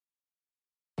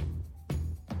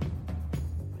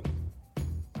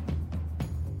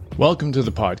Welcome to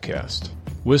the podcast,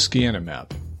 Whiskey and a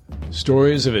Map.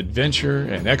 Stories of adventure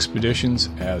and expeditions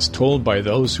as told by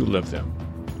those who live them.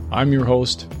 I'm your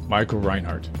host, Michael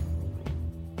Reinhardt.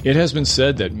 It has been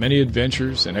said that many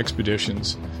adventures and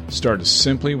expeditions start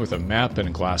simply with a map and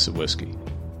a glass of whiskey.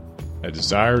 A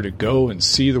desire to go and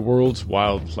see the world's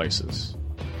wild places.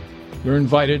 You're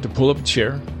invited to pull up a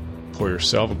chair, pour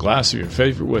yourself a glass of your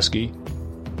favorite whiskey,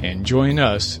 and join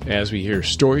us as we hear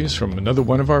stories from another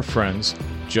one of our friends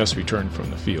just returned from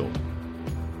the field.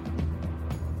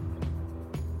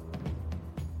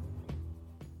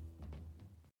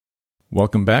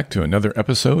 Welcome back to another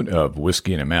episode of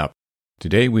Whiskey and a Map.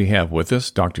 Today we have with us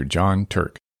Dr. John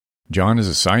Turk. John is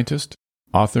a scientist,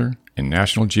 author, and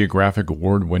National Geographic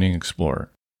Award-winning explorer.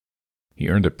 He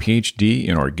earned a PhD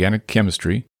in organic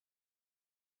chemistry.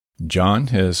 John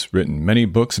has written many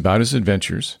books about his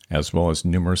adventures, as well as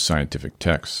numerous scientific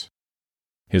texts.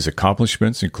 His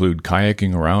accomplishments include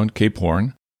kayaking around Cape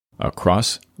Horn,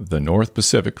 across the North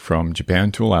Pacific from Japan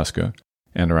to Alaska,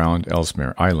 and around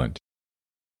Ellesmere Island.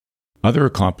 Other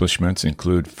accomplishments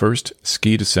include first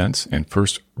ski descents and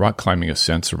first rock climbing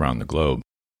ascents around the globe.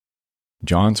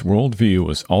 John's worldview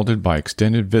was altered by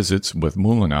extended visits with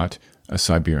Mulanat, a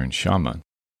Siberian shaman.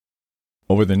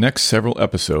 Over the next several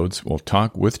episodes, we'll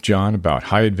talk with John about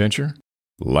high adventure,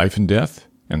 life and death,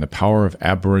 and the power of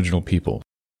Aboriginal people,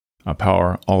 a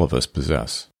power all of us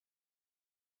possess.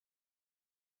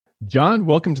 John,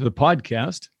 welcome to the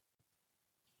podcast.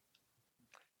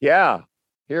 Yeah,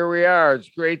 here we are. It's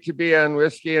great to be on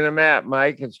Whiskey and a Map,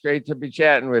 Mike. It's great to be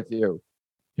chatting with you.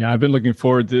 Yeah, I've been looking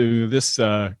forward to this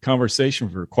conversation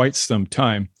for quite some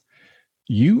time.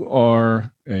 You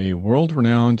are a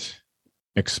world-renowned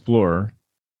explorer,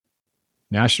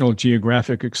 National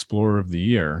Geographic Explorer of the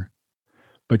Year,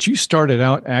 but you started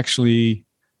out actually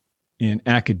in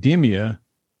academia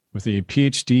with a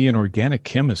PhD in organic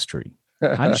chemistry.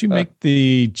 How did you make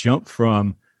the jump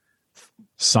from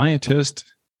scientist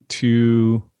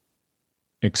to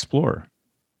explorer?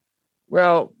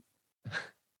 Well,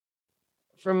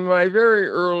 from my very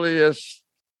earliest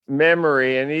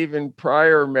memory and even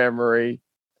prior memory,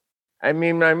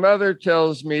 my mother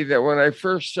tells me that when I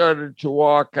first started to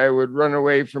walk, I would run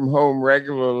away from home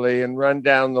regularly and run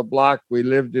down the block. We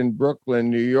lived in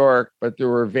Brooklyn, New York, but there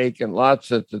were vacant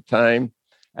lots at the time.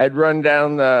 I'd run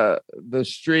down the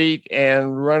street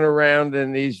and run around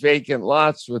in these vacant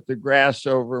lots with the grass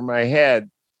over my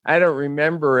head. I don't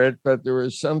remember it, but there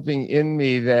was something in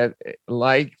me that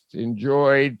liked,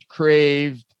 enjoyed,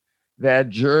 craved that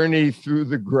journey through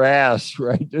the grass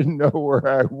where I didn't know where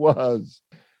I was.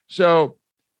 So,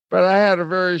 but I had a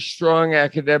very strong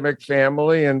academic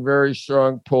family and very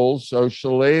strong pull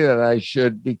socially that I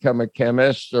should become a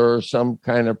chemist or some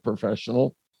kind of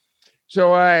professional.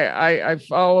 So I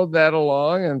followed that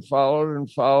along and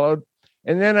followed.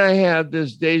 And then I had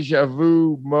this deja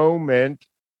vu moment.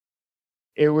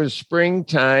 It was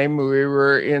springtime. We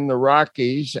were in the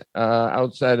Rockies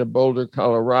outside of Boulder,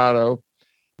 Colorado.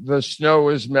 The snow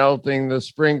was melting. The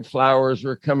spring flowers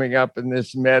were coming up in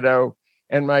this meadow.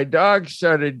 And my dog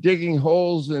started digging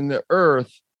holes in the earth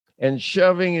and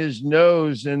shoving his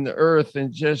nose in the earth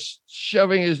and just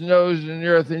shoving his nose in the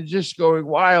earth and just going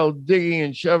wild, digging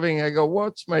and shoving. I go,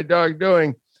 what's my dog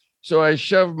doing? So I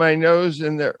shoved my nose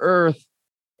in the earth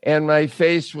and my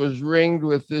face was ringed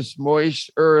with this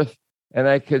moist earth and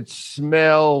I could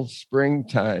smell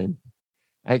springtime.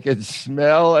 I could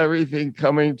smell everything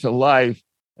coming to life.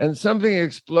 And something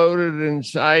exploded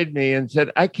inside me and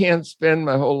said, I can't spend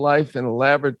my whole life in a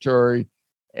laboratory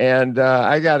and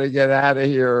I got to get out of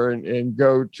here and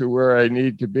go to where I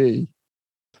need to be.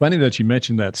 Funny that you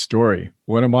mentioned that story.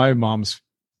 One of my mom's,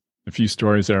 a few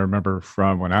stories I remember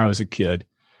from when I was a kid,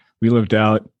 we lived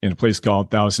out in a place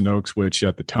called Thousand Oaks, which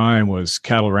at the time was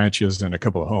cattle ranches and a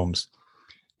couple of homes.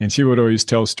 And she would always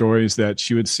tell stories that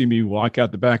she would see me walk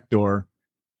out the back door.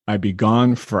 I'd be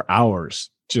gone for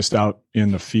hours, just out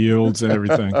in the fields and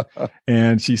everything.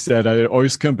 And she said, I'd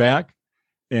always come back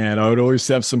and I would always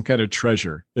have some kind of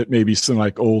treasure. It may be some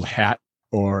like old hat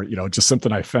or, just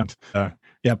something I found.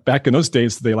 Back in those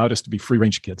days, they allowed us to be free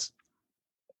range kids.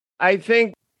 I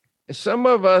think some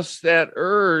of us, that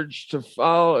urge to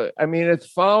follow,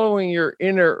 it's following your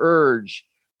inner urge.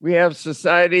 We have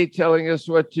society telling us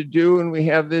what to do, and we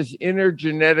have this inner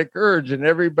genetic urge, and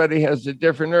everybody has a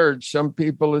different urge. Some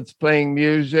people, it's playing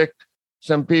music.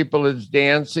 Some people, it's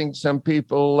dancing. Some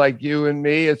people, like you and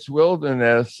me, it's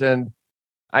wilderness. And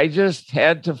I just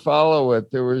had to follow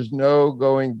it. There was no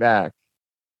going back.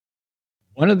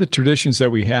 One of the traditions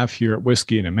that we have here at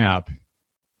Whiskey and a Map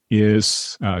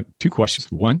is two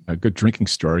questions. One, a good drinking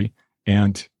story,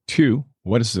 and two,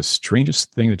 what is the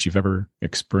strangest thing that you've ever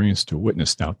experienced or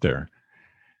witnessed out there?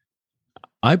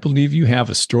 I believe you have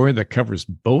a story that covers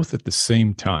both at the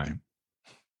same time.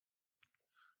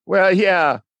 Well,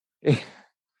 yeah, it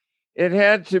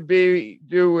had to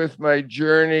do with my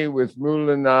journey with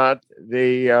Mulanat,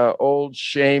 the old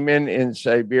shaman in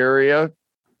Siberia.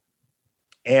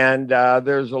 And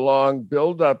there's a long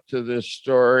buildup to this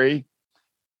story.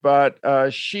 But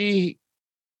I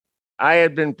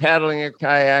had been paddling a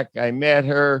kayak. I met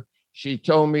her. She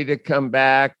told me to come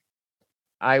back.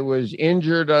 I was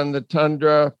injured on the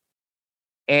tundra.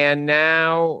 And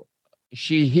now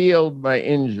she healed my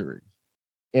injury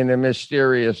in a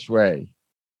mysterious way.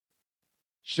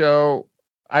 So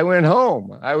I went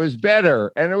home. I was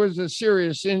better. And it was a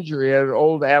serious injury. I had an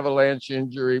old avalanche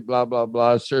injury, blah, blah,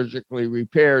 blah, surgically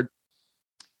repaired.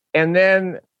 And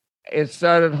then it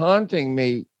started haunting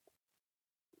me.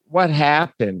 What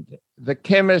happened? The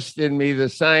chemist in me, the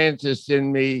scientist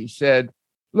in me said,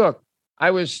 look,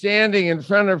 I was standing in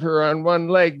front of her on one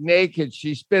leg naked.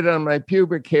 She spit on my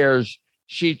pubic hairs.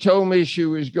 She told me she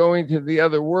was going to the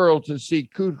other world to see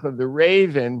Kutcha the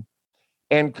raven.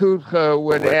 And Kutcha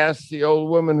would ask the old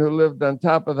woman who lived on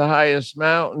top of the highest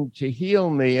mountain to heal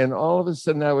me. And all of a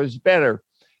sudden I was better.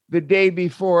 The day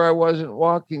before I wasn't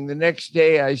walking. The next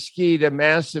day I skied a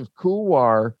massive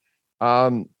couloir,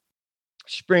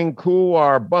 spring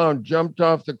couloir, bump, jumped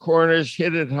off the corners,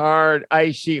 hit it hard,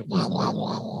 icy,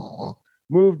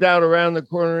 moved out around the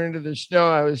corner into the snow.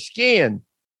 I was skiing.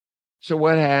 So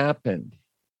what happened?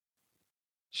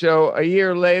 So a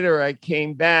year later, I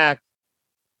came back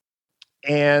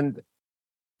and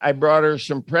I brought her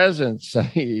some presents,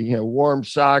 warm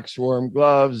socks, warm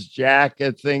gloves,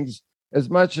 jacket, things, as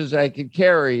much as I could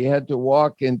carry. You had to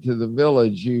walk into the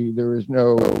village. There was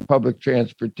no public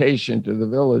transportation to the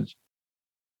village.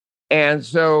 And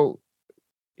so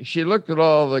she looked at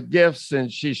all the gifts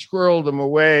and she squirreled them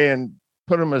away and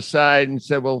put them aside and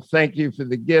said, well, thank you for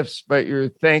the gifts, but you're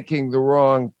thanking the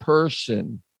wrong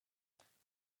person.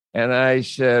 And I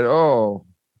said, oh,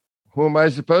 who am I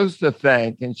supposed to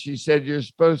thank? And she said, you're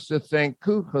supposed to thank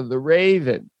Kutcha the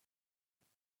raven.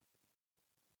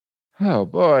 Oh,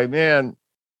 boy, man.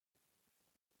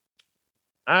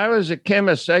 I was a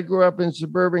chemist. I grew up in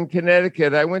suburban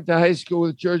Connecticut. I went to high school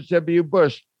with George W.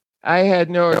 Bush. I had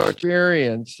no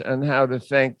experience on how to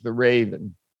thank the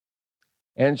raven.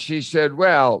 And she said,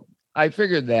 well, I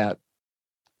figured that.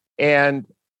 And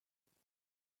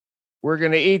we're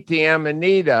going to eat the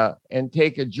amanita and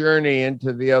take a journey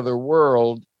into the other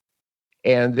world.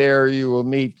 And there you will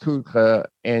meet Kutcha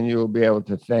and you will be able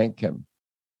to thank him.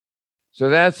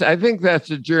 So I think that's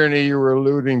a journey you were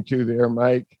alluding to there,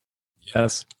 Mike.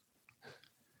 Yes.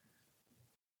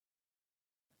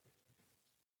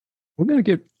 We're going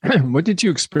to get, what did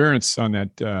you experience on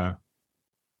that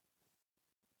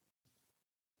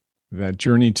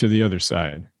journey to the other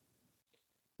side?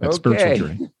 That spiritual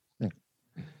journey.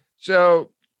 So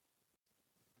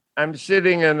I'm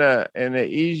sitting in an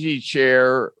easy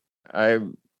chair. I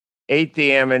ate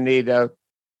the amanita.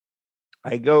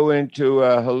 I go into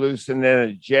a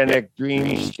hallucinogenic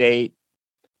dream state.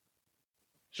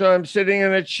 So I'm sitting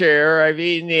in a chair. I've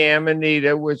eaten the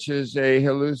amanita, which is a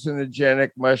hallucinogenic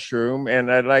mushroom.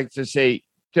 And I'd like to say,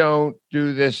 don't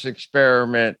do this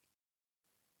experiment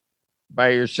by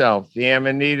yourself. The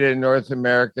amanita in North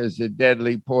America is a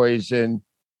deadly poison.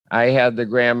 I had the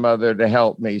grandmother to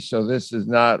help me. So this is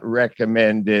not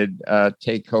recommended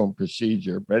take-home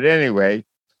procedure. But anyway,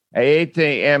 I ate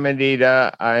the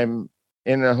amanita. I'm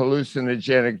in a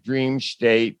hallucinogenic dream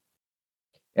state.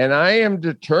 And I am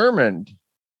determined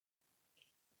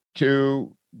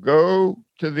to go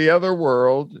to the other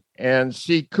world and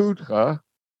see Kutcha,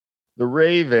 the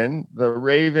raven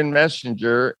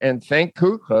messenger, and thank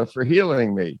Kutcha for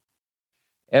healing me.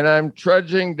 And I'm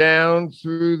trudging down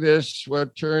through this,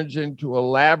 what turns into a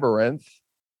labyrinth.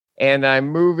 And I'm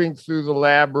moving through the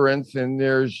labyrinth, and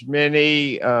there's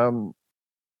many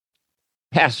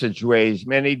passageways,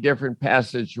 many different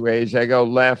passageways. I go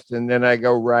left, and then I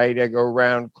go right. I go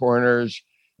around corners.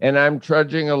 And I'm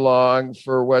trudging along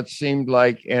for what seemed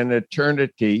like an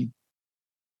eternity.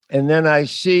 And then I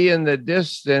see in the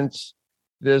distance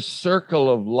this circle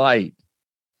of light.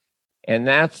 And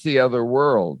that's the other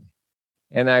world.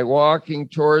 And I'm walking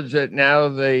towards it. Now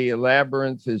the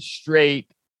labyrinth is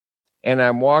straight. And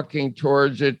I'm walking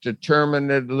towards it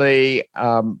determinedly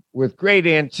with great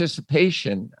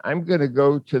anticipation. I'm going to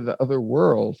go to the other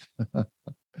world. And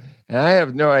I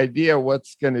have no idea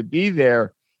what's going to be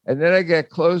there. And then I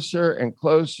get closer and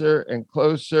closer and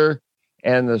closer,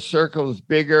 and the circle is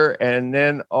bigger. And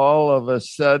then all of a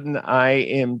sudden, I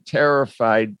am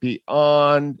terrified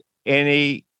beyond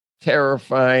any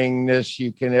terrifyingness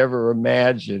you can ever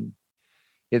imagine.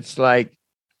 It's like,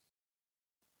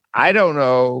 I don't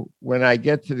know when I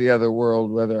get to the other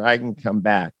world whether I can come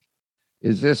back.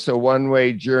 Is this a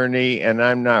one-way journey and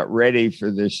I'm not ready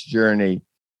for this journey?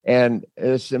 And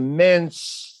this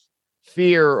immense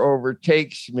fear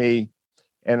overtakes me,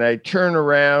 and I turn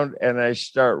around and I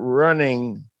start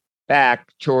running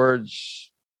back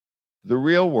towards the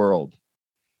real world.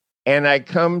 And I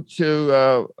come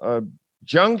to a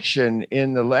junction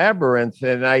in the labyrinth,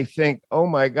 and I think, oh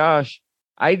my gosh,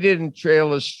 I didn't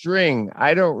trail a string.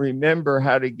 I don't remember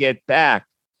how to get back.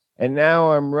 And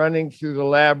now I'm running through the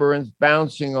labyrinth,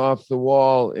 bouncing off the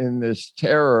wall in this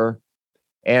terror.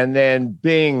 And then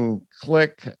bing,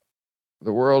 click,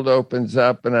 the world opens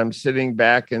up, and I'm sitting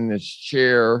back in this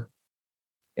chair.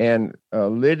 And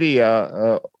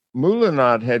Lydia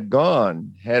Moulinot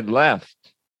had left.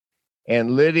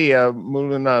 And Lydia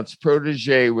Moulinot's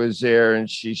protege was there, and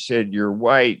she said, "You're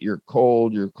white, you're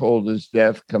cold as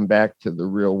death, come back to the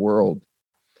real world."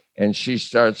 And she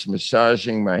starts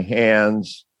massaging my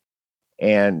hands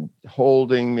and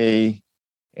holding me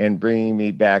and bringing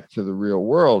me back to the real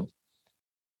world.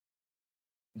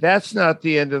 That's not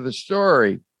the end of the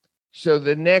story. So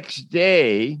the next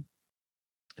day,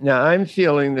 now I'm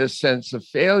feeling this sense of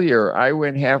failure. I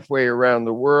went halfway around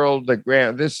the world.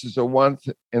 This is a once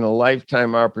in a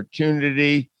lifetime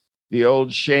opportunity. The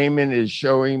old shaman is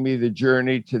showing me the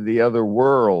journey to the other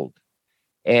world.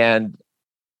 And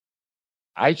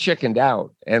I chickened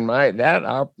out, and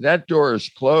that door is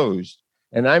closed,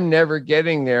 and I'm never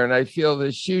getting there. And I feel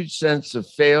this huge sense of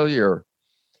failure.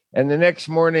 And the next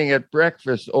morning at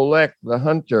breakfast, Olek, the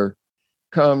hunter,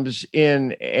 comes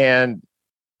in, and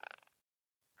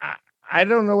I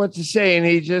don't know what to say. And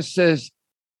he just says,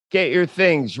 "Get your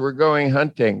things. We're going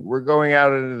hunting. We're going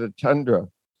out into the tundra."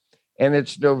 And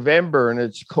it's November and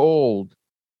it's cold.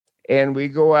 And we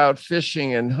go out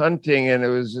fishing and hunting. And it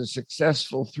was a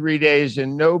successful 3 days.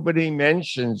 And nobody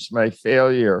mentions my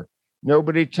failure.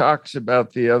 Nobody talks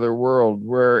about the other world.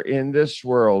 We're in this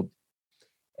world.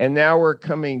 And now we're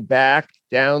coming back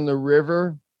down the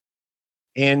river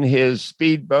in his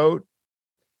speedboat.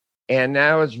 And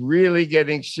now it's really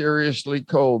getting seriously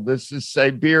cold. This is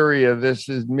Siberia. This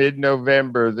is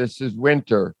mid-November. This is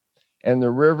winter. And the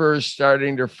river is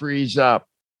starting to freeze up.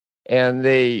 And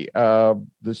the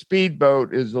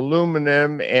speedboat is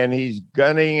aluminum, and he's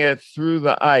gunning it through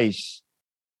the ice.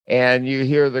 And you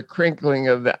hear the crinkling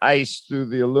of the ice through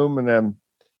the aluminum.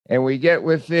 And we get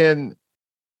within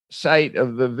sight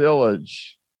of the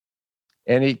village.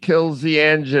 And he kills the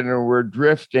engine, and we're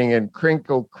drifting, and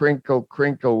crinkle, crinkle,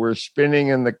 crinkle. We're spinning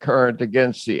in the current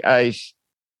against the ice.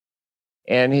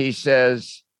 And he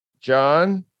says,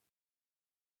 "John,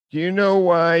 do you know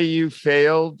why you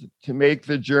failed to make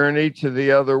the journey to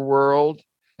the other world?"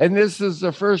 And this is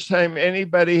the first time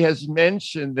anybody has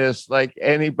mentioned this, like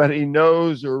anybody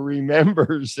knows or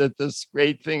remembers that this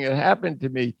great thing had happened to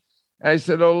me. I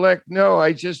said, "Olek, no,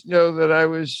 I just know that I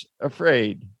was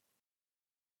afraid."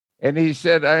 And he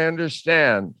said, "I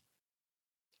understand.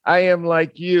 I am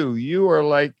like you. You are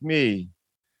like me.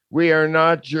 We are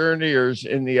not journeyers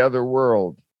in the other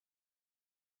world.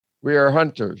 We are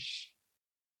hunters.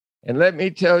 And let me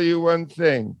tell you one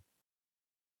thing.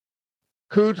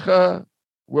 Kutka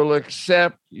will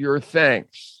accept your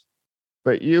thanks,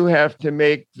 but you have to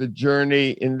make the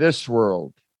journey in this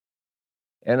world."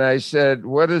 And I said,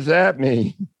 "What does that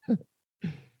mean?"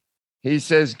 He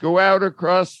says, "Go out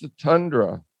across the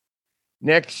tundra.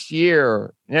 Next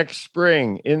year, next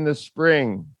spring, in the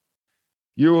spring,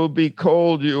 you will be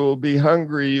cold, you will be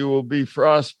hungry, you will be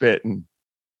frostbitten.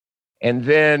 And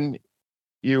then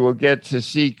you will get to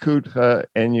see Kutka,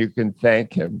 and you can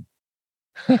thank him."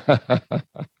 We're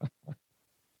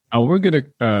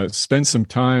going to spend some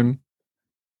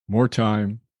more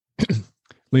time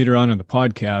later on in the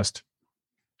podcast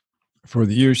for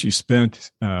the years you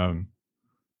spent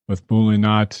with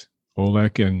Moulinot,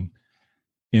 Olek, and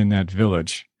in that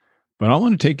village. But I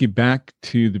want to take you back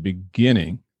to the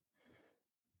beginning.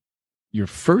 Your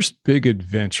first big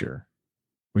adventure.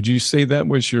 Would you say that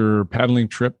was your paddling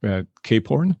trip at Cape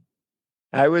Horn?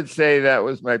 I would say that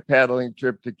was my paddling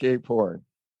trip to Cape Horn.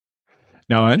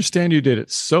 Now, I understand you did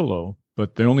it solo,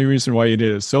 but the only reason why you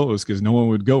did it solo is because no one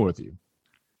would go with you.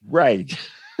 Right.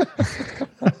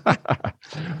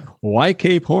 Why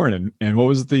Cape Horn? And what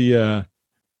was the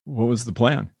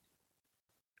plan?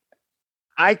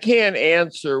 I can't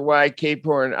answer why Cape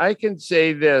Horn. I can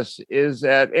say this is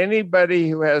that anybody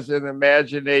who has an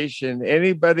imagination,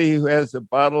 anybody who has a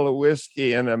bottle of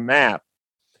whiskey and a map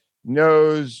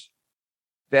knows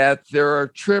that there are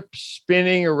trips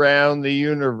spinning around the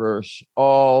universe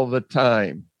all the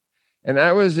time. And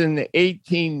I was in the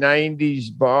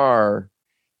 1890s bar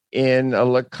in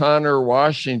La Conner,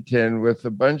 Washington, with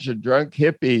a bunch of drunk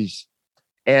hippies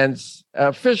and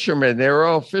fishermen. They were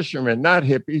all fishermen, not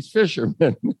hippies,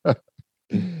 fishermen.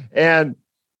 And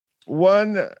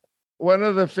one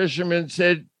of the fishermen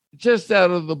said, just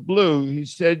out of the blue, he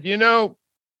said,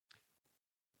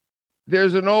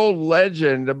 there's an old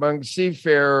legend among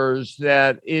seafarers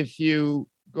that if you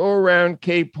go around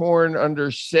Cape Horn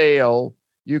under sail,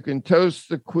 you can toast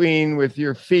the queen with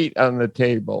your feet on the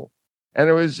table. And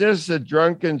it was just a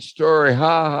drunken story,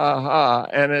 ha, ha, ha.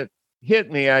 And it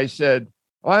hit me. I said,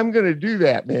 oh, I'm going to do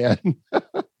that, man.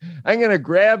 I'm going to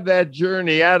grab that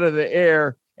journey out of the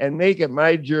air and make it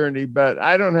my journey. But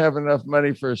I don't have enough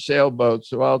money for a sailboat,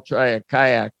 so I'll try a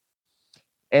kayak.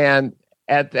 And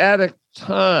at that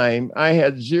time, I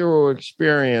had zero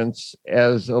experience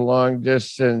as a long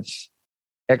distance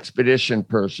expedition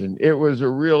person. It was a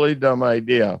really dumb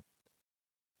idea.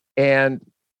 And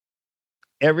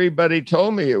everybody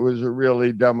told me it was a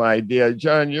really dumb idea.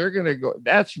 John, you're going to go,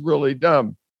 that's really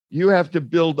dumb. You have to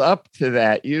build up to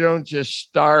that. You don't just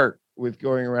start with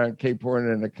going around Cape Horn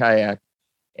in a kayak.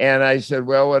 And I said,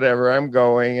 well, whatever, I'm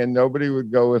going. And nobody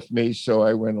would go with me, so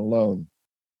I went alone.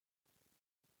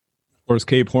 Of course,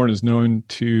 Cape Horn is known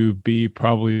to be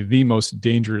probably the most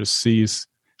dangerous seas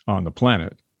on the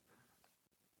planet.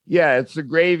 Yeah, it's a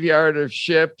graveyard of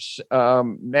ships,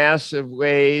 massive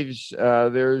waves.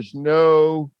 There's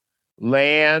no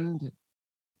land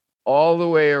all the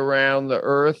way around the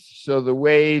earth. So the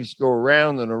waves go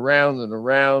around and around and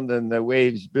around, and the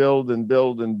waves build and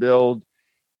build and build.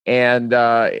 And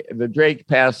the Drake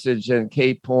Passage in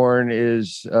Cape Horn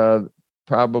is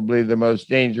probably the most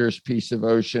dangerous piece of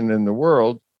ocean in the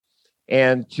world.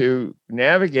 And to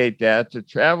navigate that, to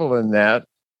travel in that,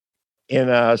 in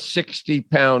a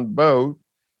 60-pound boat,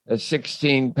 a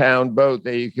 16-pound boat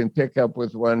that you can pick up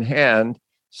with one hand,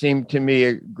 seemed to me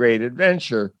a great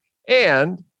adventure.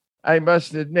 And I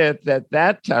must admit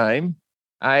that time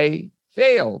I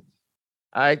failed.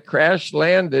 I crash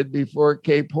landed before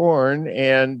Cape Horn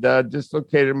and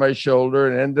dislocated my shoulder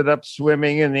and ended up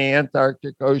swimming in the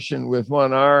Antarctic Ocean with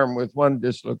one arm, with one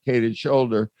dislocated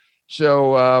shoulder.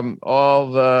 So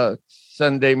all the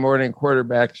Sunday morning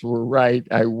quarterbacks were right.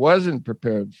 I wasn't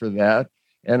prepared for that,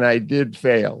 and I did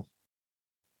fail.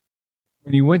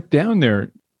 When you went down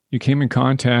there, you came in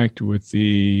contact with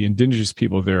the indigenous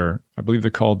people there. I believe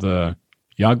they're called the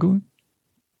Yagun?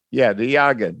 Yeah, the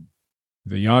Yagan.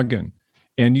 The Yagan.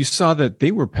 And you saw that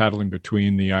they were paddling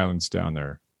between the islands down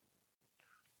there.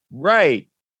 Right.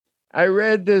 I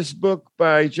read this book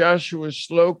by Joshua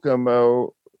Slocum.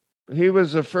 He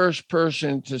was the first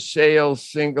person to sail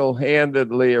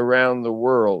single-handedly around the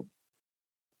world.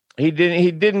 He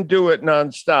didn't do it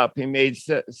nonstop. He made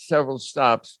several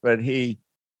stops, but he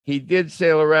did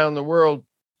sail around the world.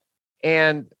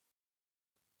 And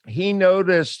he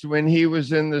noticed when he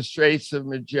was in the Straits of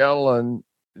Magellan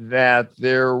that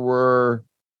there were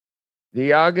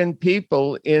the Yagan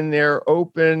people in their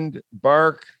opened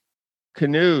bark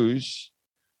canoes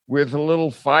with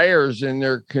little fires in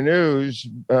their canoes,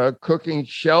 cooking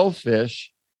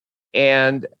shellfish.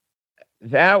 And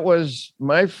that was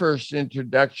my first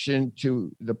introduction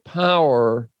to the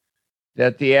power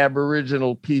that the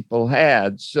Aboriginal people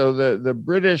had. So the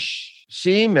British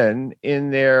seamen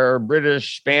in their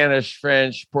British, Spanish,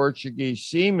 French, Portuguese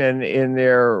seamen in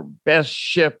their best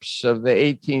ships of the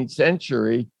 18th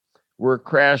century were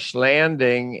crash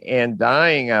landing and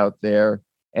dying out there.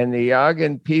 And the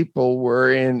Yagan people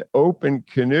were in open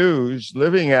canoes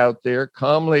living out there,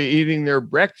 calmly eating their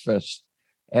breakfast.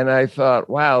 And I thought,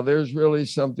 wow, there's really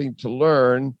something to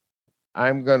learn.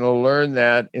 I'm going to learn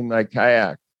that in my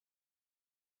kayak.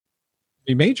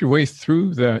 You made your way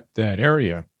through that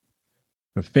area.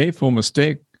 The fateful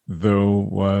mistake, though,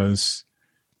 was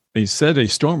they said a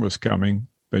storm was coming,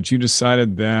 but you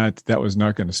decided that was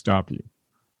not going to stop you.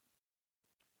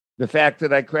 The fact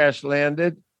that I crash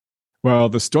landed? Well,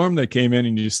 the storm that came in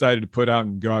and you decided to put out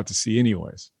and go out to sea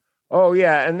anyways. Oh,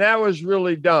 yeah. And that was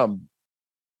really dumb.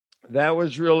 That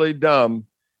was really dumb.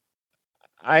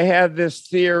 I had this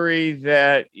theory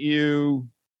that you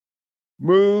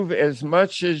move as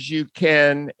much as you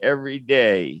can every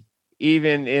day,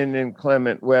 even in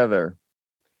inclement weather.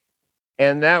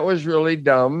 And that was really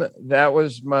dumb. That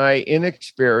was my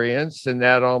inexperience, and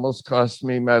that almost cost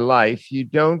me my life. You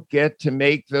don't get to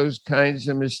make those kinds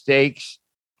of mistakes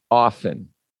often.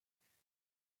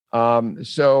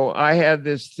 So I had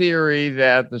this theory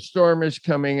that the storm is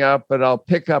coming up, but I'll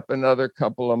pick up another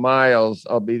couple of miles.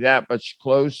 I'll be that much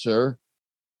closer.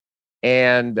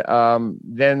 And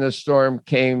then the storm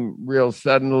came real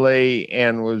suddenly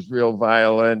and was real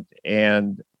violent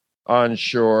and on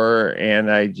shore, and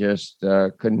I just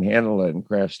couldn't handle it and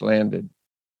crash landed.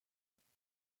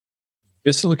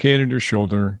 Dislocated your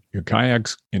shoulder, your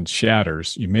kayak's in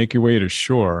shatters, you make your way to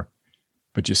shore,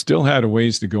 but you still had a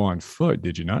ways to go on foot,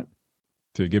 did you not?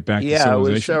 To get back to civilization? Yeah,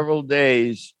 it was several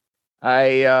days.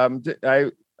 I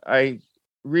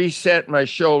reset my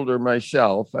shoulder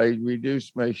myself. I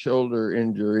reduced my shoulder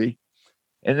injury.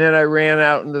 And then I ran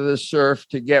out into the surf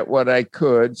to get what I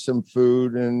could, some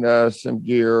food and some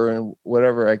gear and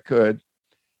whatever I could.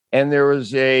 And there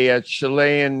was a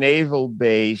Chilean naval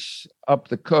base up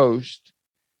the coast.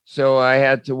 So I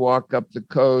had to walk up the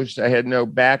coast. I had no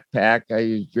backpack.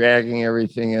 I was dragging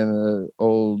everything in an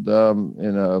old,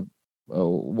 in a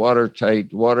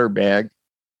watertight water bag.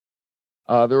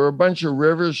 There were a bunch of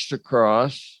rivers to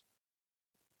cross.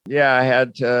 Yeah, I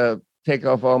had to take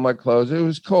off all my clothes. It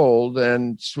was cold,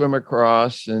 and swim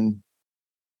across and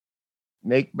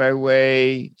make my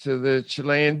way to the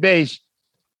Chilean base.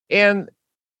 And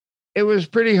it was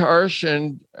pretty harsh,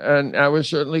 and I was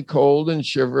certainly cold and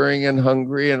shivering and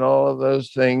hungry and all of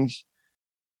those things.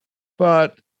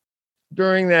 But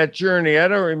during that journey, I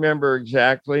don't remember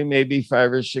exactly, maybe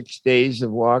 5 or 6 days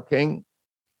of walking,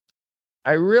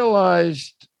 I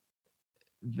realized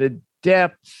the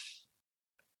depth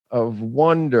of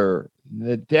wonder,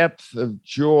 the depth of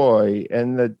joy,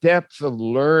 and the depth of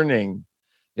learning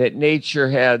that nature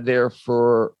had there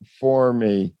for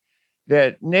me.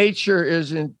 That nature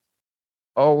isn't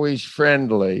always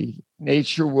friendly.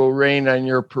 Nature will rain on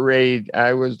your parade.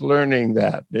 I was learning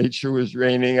that. Nature was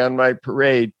raining on my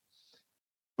parade.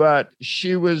 But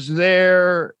she was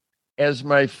there as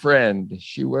my friend.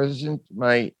 She wasn't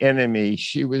my enemy.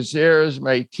 She was there as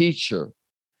my teacher.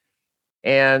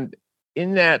 And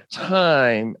in that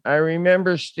time, I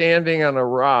remember standing on a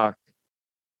rock,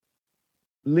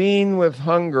 lean with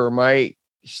hunger. My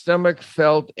stomach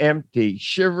felt empty,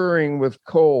 shivering with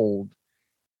cold.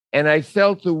 And I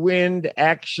felt the wind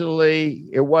actually,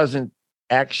 it wasn't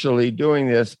actually doing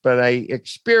this, but I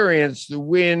experienced the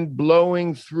wind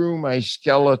blowing through my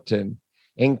skeleton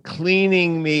and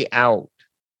cleaning me out.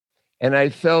 And I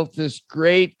felt this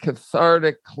great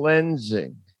cathartic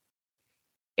cleansing.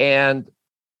 And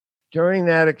during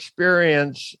that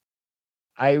experience,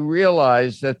 I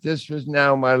realized that this was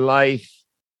now my life,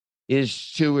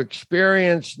 is to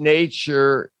experience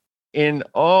nature in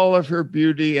all of her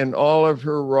beauty and all of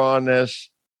her rawness,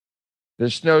 the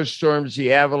snowstorms,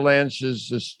 the avalanches,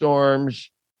 the storms,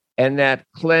 and that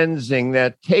cleansing,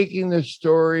 that taking the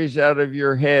stories out of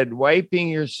your head, wiping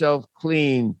yourself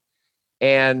clean.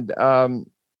 And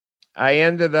I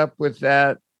ended up with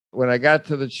that when I got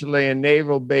to the Chilean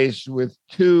naval base with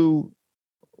 2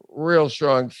 real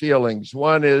strong feelings.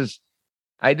 One is,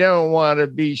 I don't want to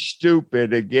be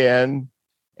stupid again.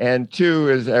 And 2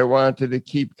 is, I wanted to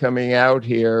keep coming out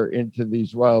here into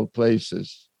these wild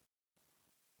places.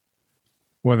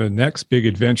 One of the next big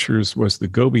adventures was the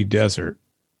Gobi Desert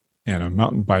and a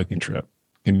mountain biking trip.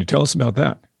 Can you tell us about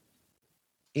that?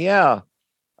 Yeah.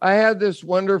 I had this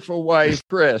wonderful wife,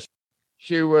 Chris.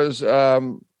 She was a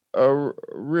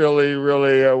really,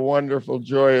 really a wonderful,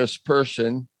 joyous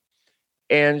person.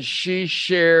 And she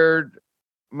shared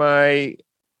my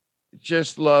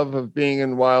just love of being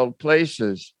in wild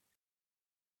places.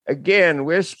 Again,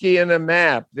 whiskey and a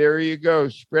map. There you go.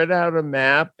 Spread out a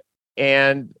map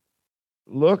and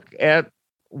look at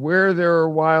where there are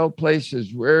wild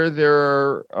places, where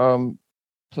there are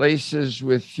places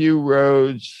with few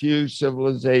roads, few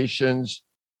civilizations.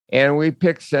 And we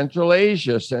picked Central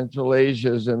Asia. Central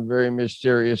Asia is a very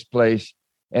mysterious place,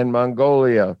 and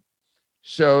Mongolia.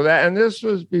 So that, and this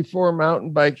was before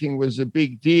mountain biking was a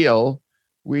big deal.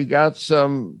 We got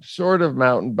some sort of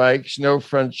mountain bikes, no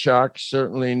front shocks,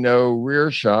 certainly no rear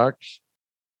shocks,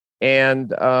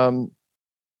 and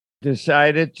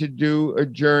decided to do a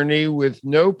journey with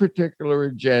no particular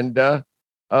agenda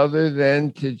other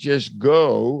than to just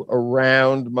go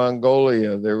around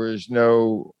Mongolia. There was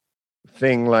no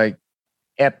thing like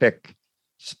epic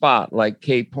spot like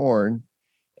Cape Horn.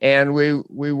 And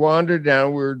we wandered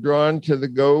down, we were drawn to the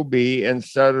Gobi and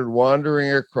started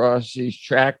wandering across these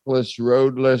trackless,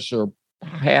 roadless, or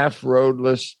half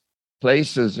roadless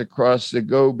places across the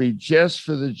Gobi just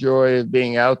for the joy of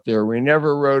being out there. We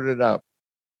never wrote it up.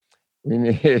 We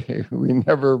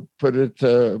never put it,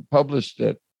 published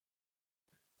it.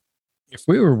 If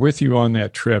we were with you on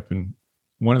that trip and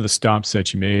one of the stops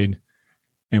that you made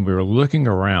and we were looking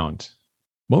around,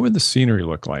 what would the scenery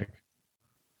look like?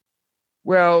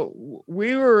 Well,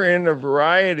 we were in a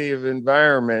variety of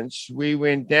environments. We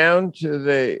went down to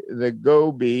the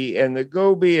Gobi, and the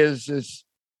Gobi is this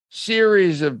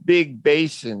series of big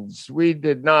basins. We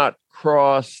did not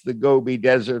cross the Gobi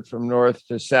Desert from north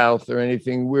to south or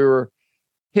anything. We were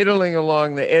hiddling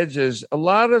along the edges. A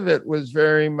lot of it was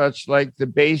very much like the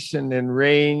basin and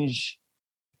range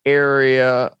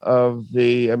area of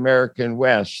the American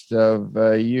West, of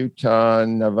Utah,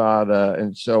 Nevada,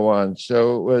 and so on.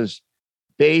 So it was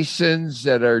basins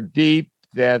that are deep,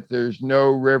 that there's no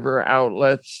river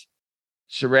outlets,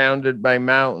 surrounded by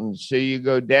mountains. So you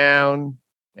go down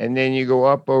and then you go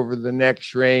up over the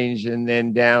next range and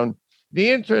then down.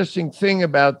 The interesting thing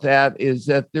about that is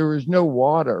that there was no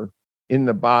water in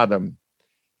the bottom.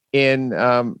 In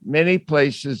many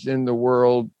places in the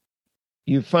world,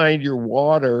 you find your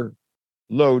water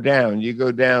low down. You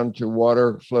go down to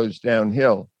water flows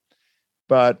downhill.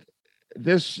 But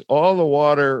all the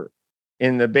water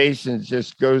in the basins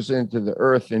just goes into the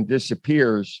earth and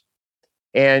disappears.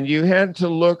 And you had to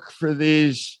look for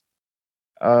these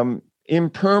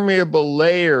impermeable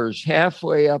layers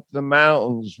halfway up the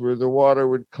mountains where the water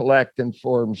would collect and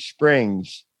form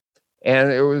springs.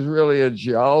 And it was really a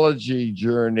geology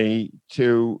journey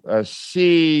to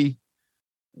see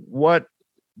what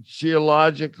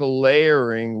geological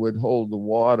layering would hold the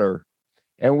water.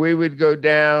 And we would go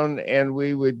down and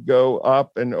we would go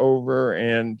up and over.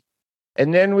 And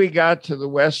then we got to the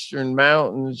Western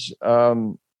Mountains,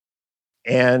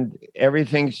 and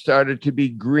everything started to be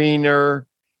greener,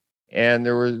 and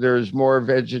there was more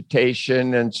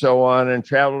vegetation and so on, and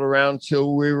traveled around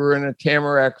till we were in a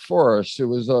tamarack forest. It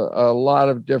was a lot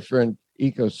of different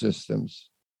ecosystems.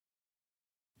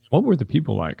 What were the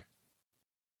people like?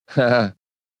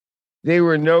 They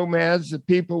were nomads. The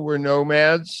people were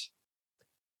nomads.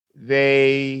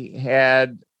 They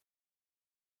had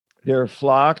their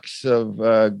flocks of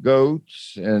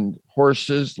goats and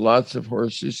horses, lots of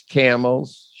horses,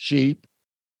 camels, sheep,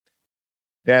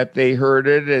 that they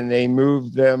herded, and they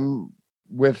moved them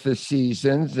with the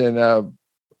seasons in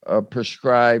a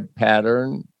prescribed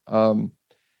pattern.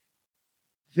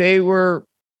 They were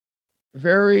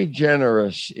very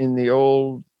generous in the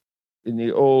old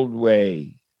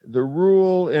way. The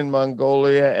rule in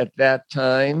Mongolia at that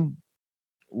time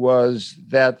was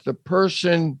that the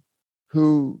person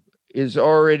who is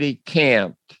already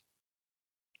camped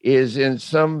is in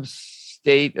some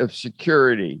state of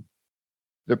security.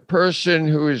 The person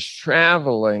who is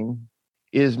traveling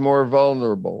is more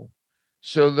vulnerable.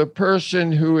 So the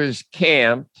person who is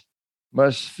camped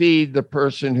must feed the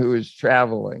person who is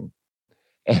traveling.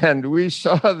 And we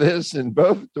saw this in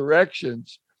both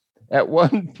directions. At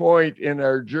one point in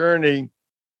our journey,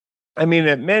 at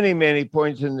many, many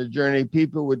points in the journey,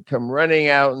 people would come running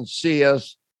out and see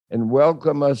us and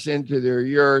welcome us into their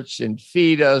yurts and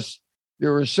feed us.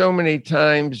 There were so many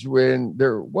times when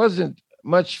there wasn't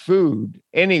much food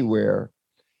anywhere,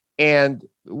 and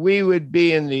we would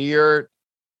be in the yurt,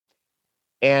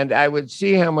 and I would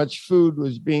see how much food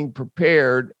was being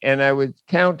prepared, and I would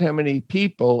count how many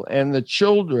people, and the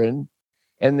children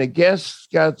and the guests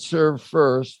got served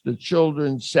first, the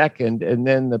children second, and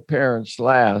then the parents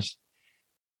last.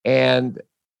 And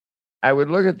I would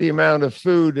look at the amount of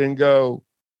food and go,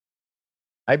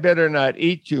 I better not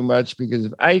eat too much, because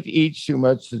if I eat too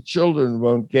much, the children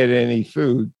won't get any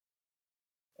food.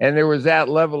 And there was that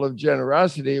level of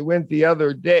generosity. It went the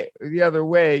other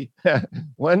way.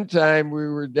 One time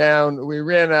we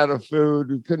ran out of food.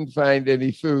 We couldn't find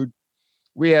any food.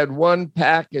 We had one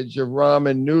package of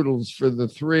ramen noodles for the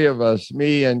three of us,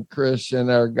 me and Chris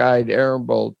and our guide,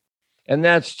 Ehrenbold. And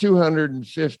that's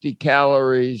 250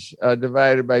 calories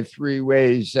divided by 3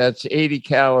 ways. That's 80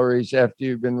 calories after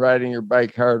you've been riding your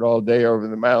bike hard all day over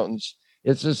the mountains.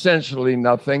 It's essentially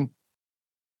nothing.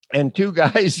 And 2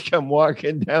 guys come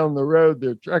walking down the road.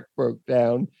 Their truck broke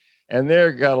down, and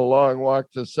they've got a long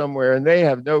walk to somewhere, and they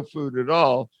have no food at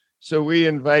all. So we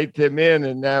invite them in,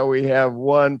 and now we have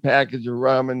one package of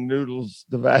ramen noodles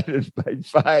divided by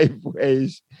 5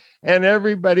 ways. And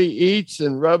everybody eats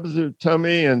and rubs their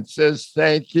tummy and says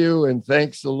thank you and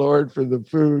thanks the Lord for the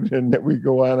food, and then we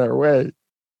go on our way.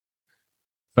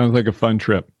 Sounds like a fun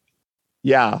trip.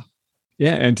 Yeah.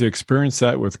 Yeah, and to experience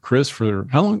that with Chris for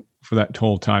how long? For that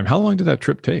whole time, how long did that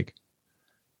trip take?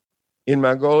 In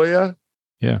Mongolia?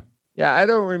 Yeah. Yeah, I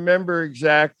don't remember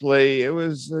exactly. It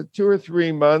was 2 or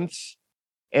 3 months.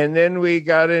 And then we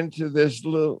got into this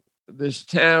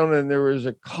town, and there was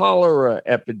a cholera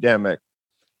epidemic.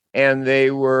 And they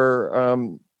were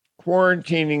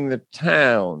quarantining the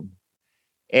town.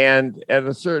 And at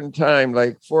a certain time,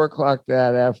 like 4 o'clock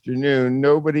that afternoon,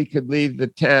 nobody could leave the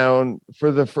town for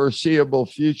the foreseeable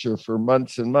future for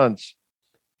months and months.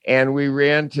 And we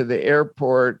ran to the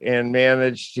airport and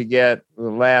managed to get the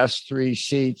last 3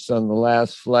 seats on the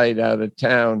last flight out of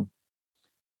town.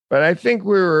 But I think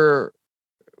we were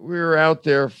out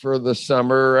there for the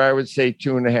summer, I would say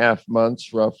 2.5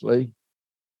 months roughly.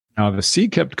 Now, the sea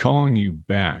kept calling you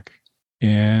back,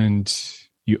 and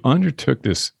you undertook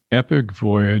this epic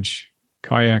voyage,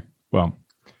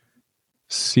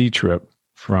 sea trip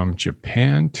from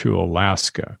Japan to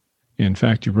Alaska. In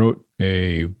fact, you wrote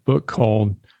a book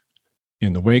called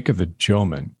In the Wake of the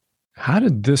Jomon. How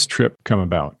did this trip come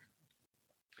about?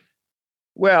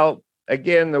 Well,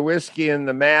 again, the whiskey and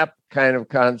the map kind of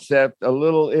concept, a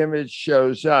little image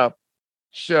shows up.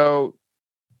 So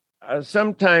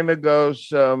some time ago,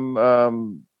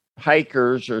 some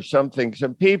hikers or something,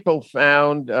 some people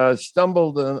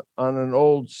stumbled on an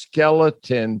old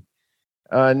skeleton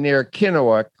near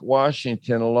Kennewick,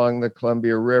 Washington, along the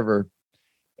Columbia River.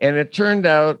 And it turned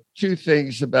out two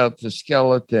things about the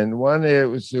skeleton. One, it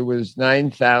was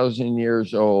 9,000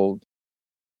 years old.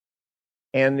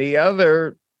 And the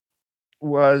other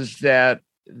was that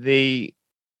the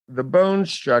bone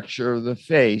structure of the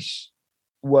face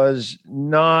was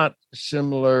not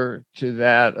similar to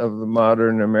that of the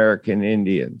modern American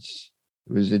Indians.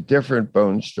 It was a different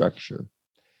bone structure.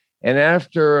 And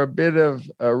after a bit of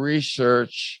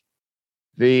research,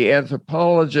 the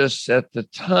anthropologists at the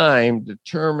time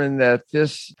determined that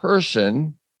this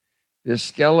skeleton,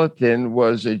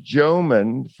 was a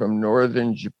Jomon from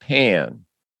northern Japan.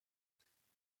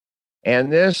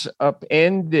 And this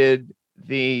upended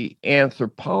the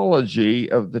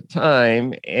anthropology of the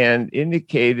time and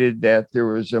indicated that there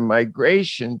was a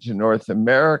migration to North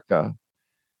America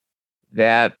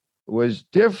that was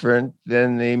different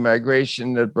than the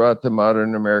migration that brought the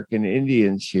modern American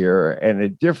Indians here, and a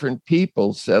different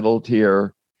people settled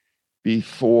here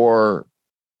before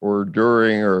or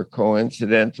during or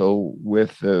coincidental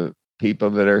with the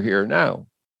people that are here now.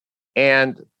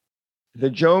 And the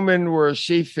Jomon were a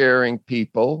seafaring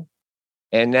people.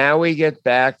 And now we get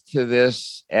back to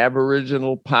this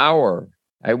Aboriginal power.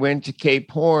 I went to Cape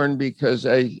Horn because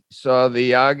I saw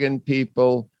the Yagan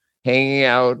people hanging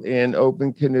out in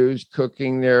open canoes,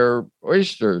 cooking their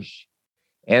oysters.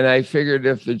 And I figured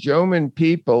if the Jomon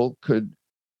people could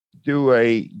do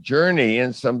a journey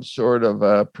in some sort of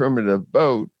a primitive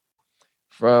boat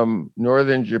from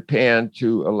northern Japan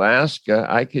to Alaska,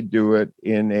 I could do it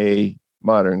in a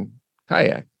modern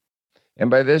kayak. And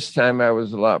by this time, I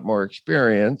was a lot more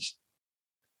experienced,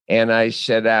 and I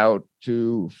set out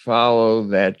to follow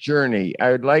that journey.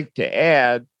 I would like to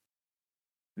add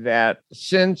that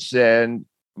since then,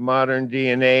 modern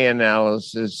DNA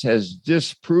analysis has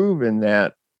disproven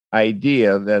that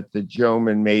idea that the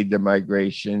Jomon made the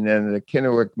migration and the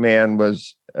Kennewick man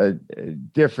was a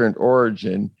different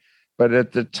origin. But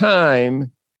at the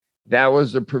time, that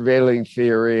was the prevailing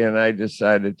theory, and I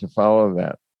decided to follow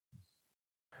that.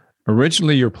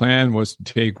 Originally, your plan was to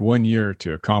take 1 year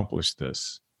to accomplish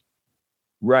this.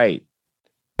 Right.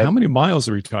 How many miles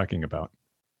are we talking about?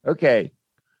 Okay.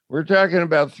 We're talking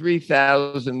about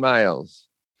 3,000 miles.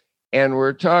 And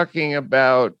we're talking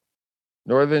about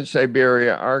northern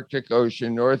Siberia, Arctic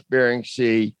Ocean, North Bering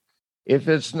Sea. If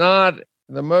it's not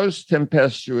the most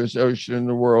tempestuous ocean in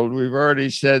the world, we've already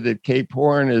said that Cape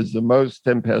Horn is the most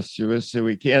tempestuous, so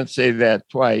we can't say that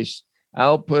twice.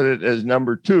 I'll put it as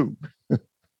number 2.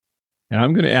 And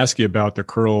I'm going to ask you about the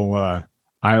Kuril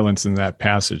Islands in that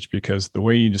passage, because the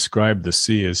way you describe the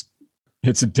sea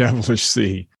it's a devilish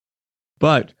sea.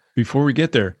 But before we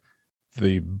get there,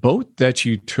 the boat that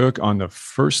you took on the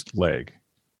first leg,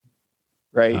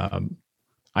 right?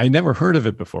 I never heard of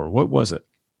it before. What was it?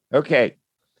 Okay.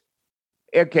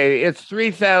 It's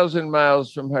 3,000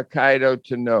 miles from Hokkaido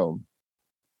to Nome.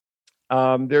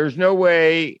 There's no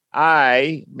way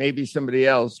maybe somebody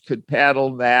else, could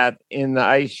paddle that in the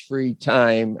ice-free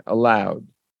time allowed.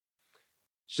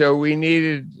 So we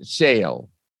needed sail.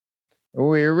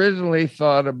 We originally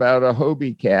thought about a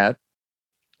Hobie Cat,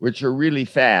 which are really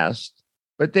fast,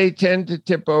 but they tend to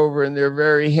tip over and they're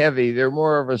very heavy. They're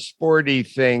more of a sporty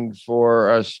thing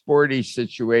for a sporty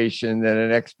situation than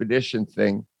an expedition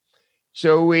thing.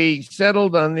 So we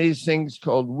settled on these things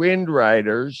called Wind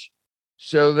Riders.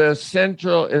 So it's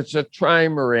a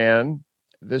trimaran.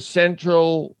 The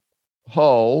central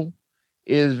hull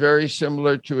is very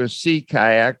similar to a sea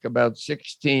kayak, about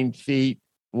 16 feet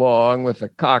long with a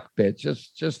cockpit,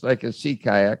 just like a sea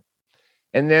kayak.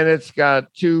 And then it's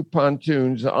got 2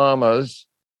 pontoons, amas,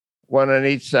 one on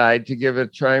each side to give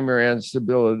it trimaran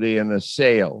stability and a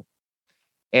sail.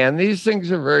 And these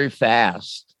things are very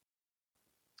fast.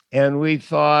 And we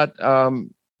thought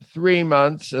 3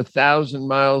 months, 1,000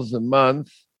 miles a month,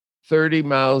 30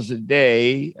 miles a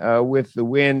day with the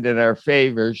wind in our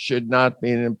favor should not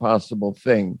be an impossible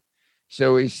thing.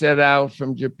 So we set out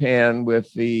from Japan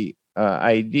with the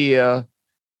idea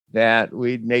that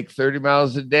we'd make 30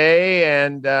 miles a day,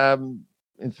 and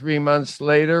 3 months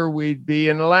later, we'd be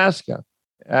in Alaska.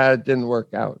 It didn't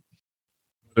work out.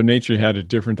 So nature had a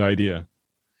different idea.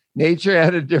 Nature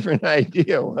had a different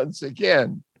idea once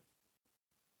again.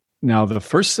 Now, the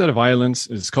first set of islands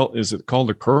is it called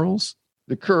the Kurils?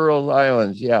 The Kuril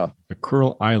Islands, yeah. The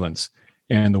Kuril Islands.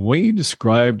 And the way you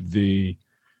described the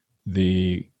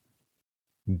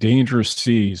dangerous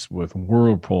seas with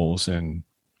whirlpools and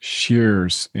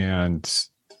shears and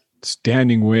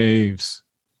standing waves,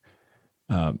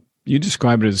 you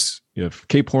describe it as if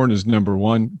Cape Horn is number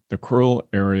one, the Kuril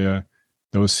area,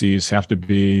 those seas have to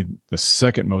be the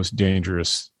second most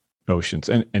dangerous oceans.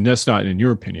 And that's not in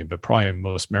your opinion, but probably in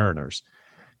most mariners.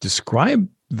 Describe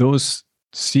those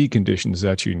sea conditions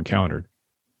that you encountered.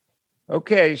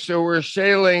 Okay, so we're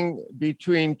sailing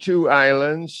between two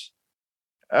islands,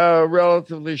 a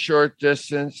relatively short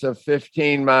distance of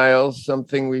 15 miles,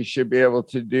 something we should be able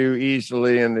to do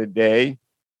easily in a day.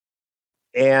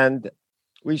 And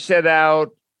we set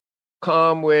out,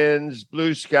 calm winds,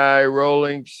 blue sky,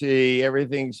 rolling sea,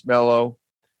 everything's mellow.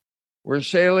 We're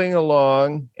sailing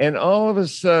along, and all of a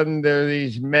sudden there are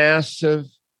these massive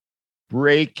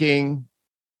breaking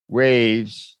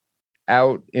waves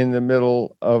out in the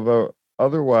middle of a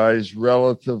otherwise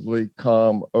relatively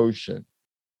calm ocean.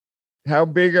 How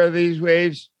big are these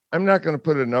waves? I'm not going to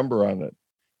put a number on it,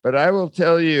 but I will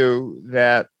tell you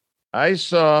that I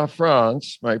saw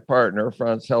Franz, my partner,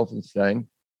 Franz Helfenstein,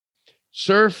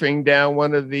 surfing down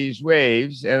one of these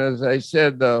waves. And as I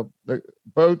said, the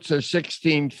boats are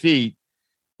 16 feet,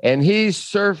 and he's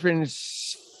surfing,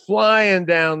 flying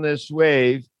down this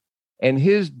wave, and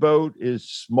his boat is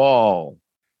small,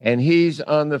 and he's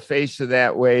on the face of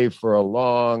that wave for a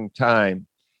long time.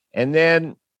 And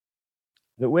then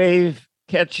the wave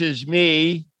catches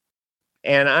me,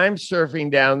 and I'm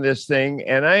surfing down this thing,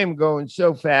 and I am going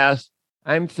so fast,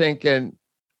 I'm thinking,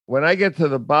 when I get to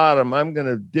the bottom, I'm going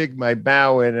to dig my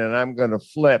bow in and I'm going to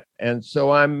flip. And so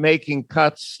I'm making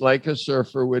cuts like a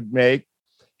surfer would make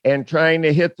and trying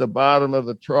to hit the bottom of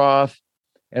the trough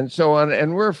and so on.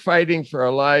 And we're fighting for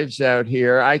our lives out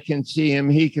here. I can see him.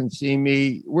 He can see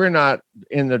me. We're not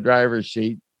in the driver's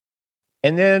seat.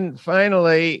 And then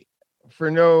finally, for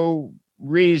no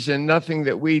reason, nothing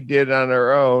that we did on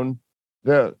our own,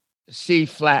 the sea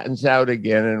flattens out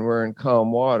again and we're in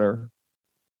calm water.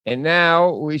 And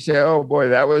now we say, oh boy,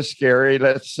 that was scary.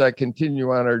 Let's continue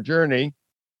on our journey.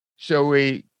 So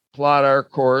we plot our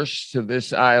course to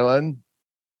this island.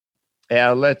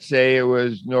 Let's say it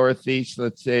was northeast.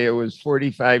 Let's say it was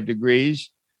 45 degrees.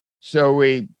 So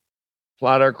we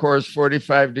plot our course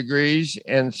 45 degrees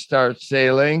and start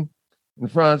sailing.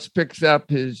 And Franz picks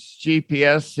up his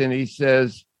GPS and he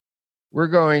says, we're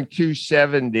going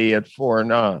 270 at 4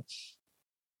 knots.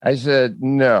 I said,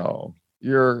 no.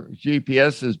 Your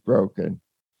GPS is broken.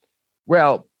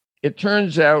 Well, it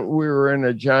turns out we were in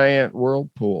a giant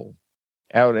whirlpool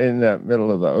out in the middle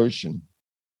of the ocean.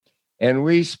 And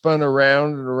we spun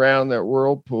around and around that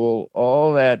whirlpool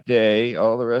all that day,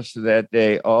 all the rest of that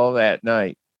day, all that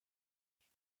night.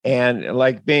 And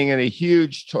like being in a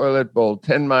huge toilet bowl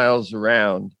 10 miles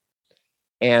around.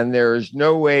 And there is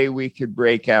no way we could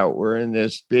break out. We're in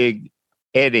this big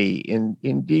eddy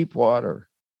in deep water.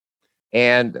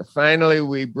 And finally,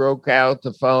 we broke out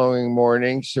the following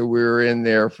morning. So we were in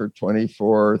there for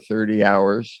 24 or 30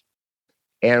 hours.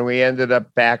 And we ended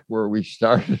up back where we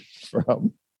started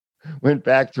from. Went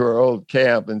back to our old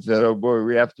camp and said, oh boy,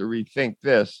 we have to rethink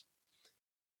this.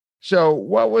 So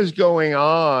what was going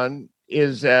on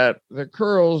is that the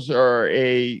Kurils are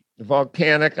a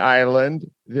volcanic island.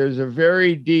 There's a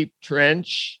very deep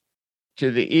trench to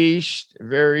the east,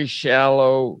 very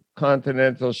shallow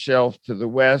continental shelf to the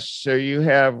west. So you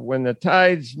have, when the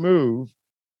tides move,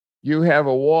 you have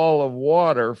a wall of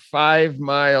water 5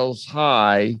 miles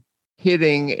high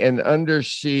hitting an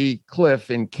undersea cliff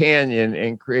and canyon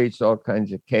and creates all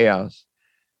kinds of chaos.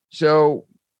 So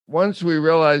once we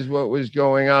realized what was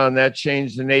going on, that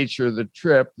changed the nature of the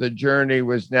trip. The journey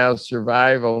was now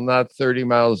survival, not 30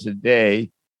 miles a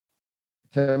day.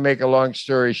 To make a long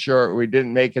story short, we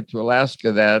didn't make it to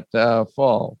Alaska that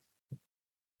fall.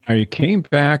 Now you came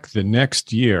back the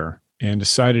next year and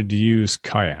decided to use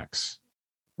kayaks.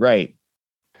 Right.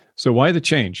 So why the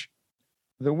change?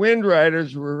 The wind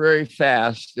riders were very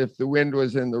fast if the wind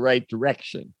was in the right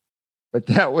direction, but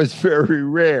that was very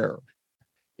rare.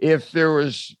 if there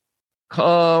was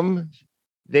calm,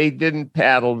 they didn't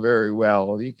paddle very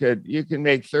well. You can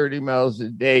make 30 miles a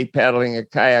day paddling a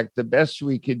kayak. The best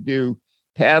we could do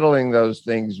paddling those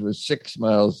things was 6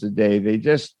 miles a day.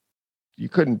 You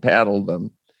couldn't paddle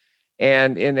them.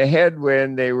 And in a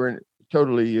headwind, they were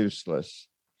totally useless.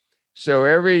 So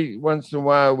every once in a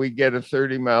while, we get a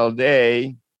 30-mile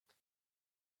day,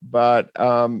 but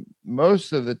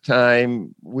most of the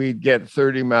time we'd get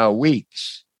 30-mile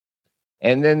weeks.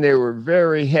 And then they were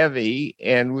very heavy,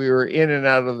 and we were in and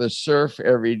out of the surf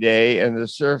every day, and the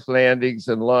surf landings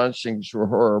and launchings were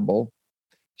horrible,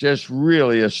 just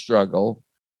really a struggle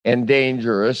and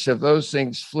dangerous. If those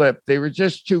things flipped, they were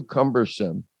just too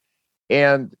cumbersome.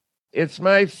 And it's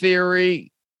my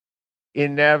theory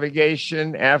in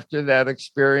navigation after that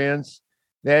experience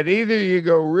that either you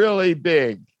go really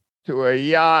big to a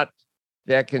yacht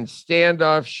that can stand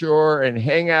offshore and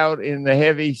hang out in the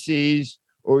heavy seas,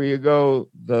 or you go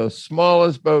the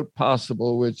smallest boat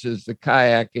possible, which is the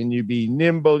kayak, and you be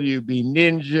nimble, you be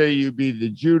ninja, you be the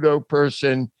judo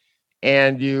person,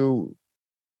 and you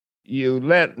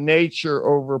let nature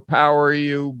overpower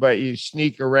you, but you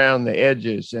sneak around the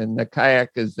edges, and the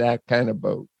kayak is that kind of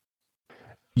boat.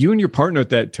 You and your partner at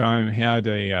that time had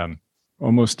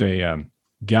almost a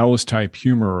gallows type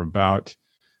humor about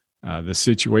the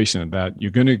situation that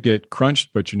you're going to get crunched,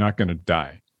 but you're not going to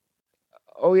die.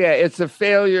 Oh, yeah, it's a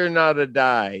failure, not a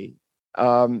die.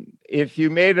 If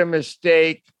you made a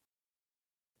mistake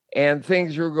and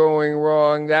things were going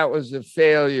wrong, that was a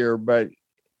failure, but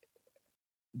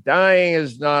dying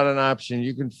is not an option.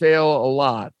 You can fail a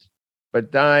lot,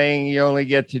 but dying you only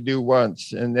get to do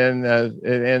once, and then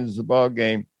it ends the ball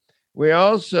game. We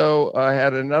also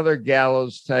had another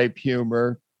gallows type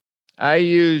humor. I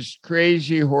used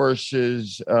Crazy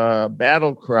Horse's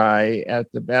battle cry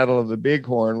at the Battle of the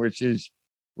Bighorn, which is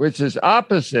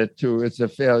opposite to it's a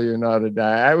failure, not a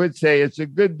die. I would say it's a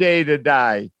good day to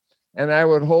die. And I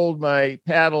would hold my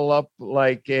paddle up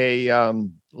like a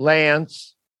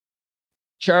lance,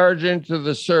 charge into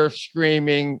the surf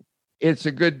screaming, it's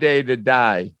a good day to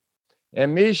die.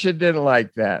 And Misha didn't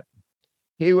like that.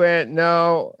 He went,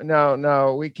 no,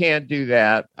 we can't do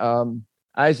that.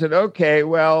 I said, okay,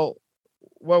 well,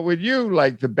 what would you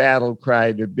like the battle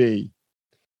cry to be?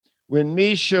 When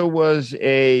Misha was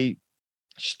a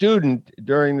student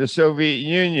during the Soviet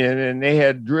Union and they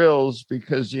had drills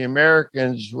because the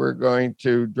Americans were going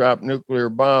to drop nuclear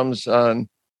bombs on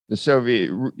the Soviet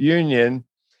Union,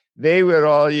 they would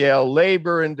all yell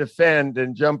labor and defend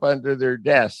and jump under their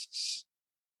desks.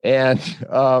 And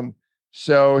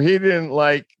so he didn't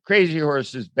like Crazy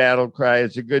Horse's battle cry,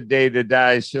 it's a good day to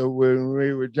die. So when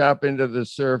we would drop into the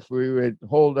surf, we would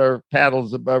hold our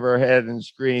paddles above our head and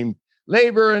scream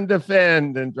labor and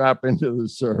defend and drop into the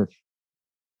surf.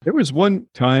 There was one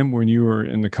time when you were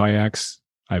in the kayaks,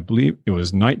 I believe it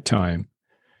was nighttime,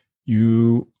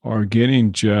 you are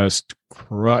getting just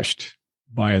crushed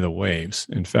by the waves.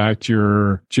 In fact,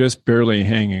 you're just barely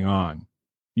hanging on.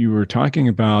 You were talking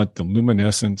about the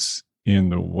luminescence in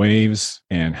the waves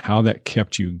and how that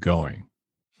kept you going.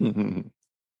 Do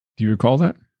you recall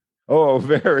that? Oh,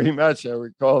 very much. I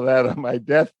recall that on my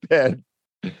deathbed.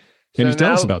 Can you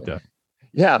tell us about that?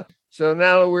 Yeah. So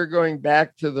now we're going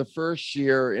back to the first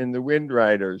year in the Wind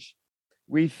Riders.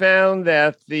 We found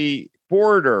that the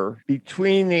border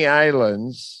between the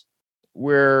islands,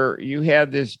 where you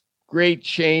had this great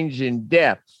change in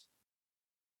depth,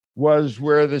 was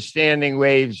where the standing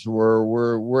waves were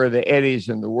where the eddies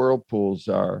and the whirlpools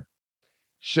are.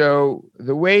 So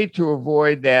the way to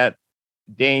avoid that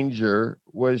danger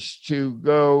was to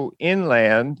go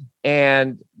inland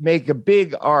and make a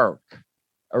big arc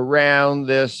around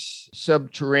this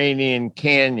subterranean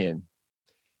canyon.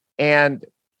 And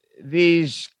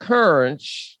these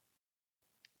currents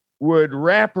would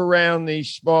wrap around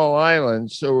these small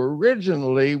islands. So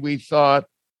originally we thought,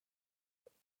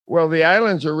 well, the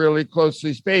islands are really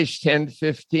closely spaced, 10,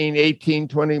 15, 18,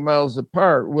 20 miles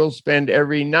apart. We'll spend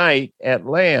every night at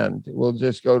land. We'll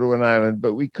just go to an island.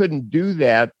 But we couldn't do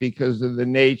that because of the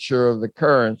nature of the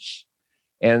currents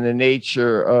and the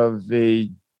nature of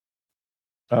the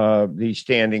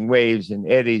standing waves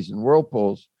and eddies and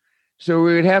whirlpools. So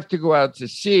we would have to go out to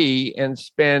sea and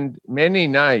spend many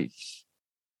nights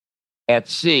at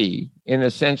sea in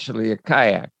essentially a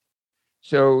kayak.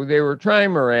 So they were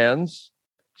trimarans,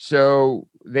 so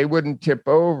they wouldn't tip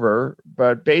over,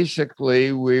 but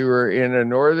basically we were in a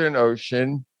northern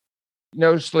ocean,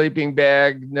 no sleeping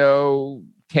bag, no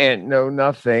tent, no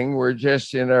nothing. We're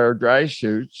just in our dry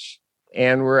suits,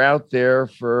 and we're out there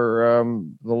for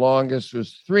the longest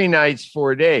was 3 nights,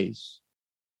 4 days.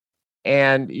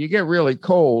 And you get really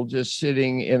cold just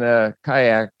sitting in a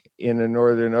kayak in the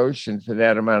Northern Ocean for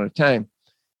that amount of time.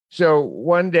 So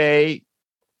one day,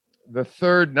 the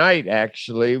third night,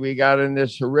 actually, we got in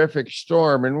this horrific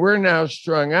storm, and we're now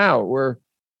strung out. We're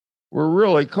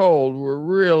really cold. We're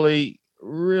really,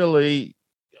 really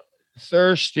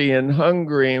thirsty and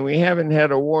hungry, and we haven't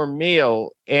had a warm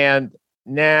meal. And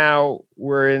now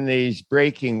we're in these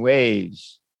breaking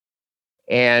waves,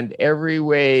 and every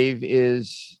wave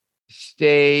is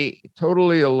stay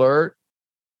totally alert,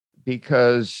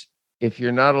 because if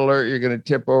you're not alert, you're going to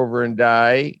tip over and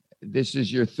die. This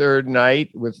is your third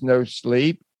night with no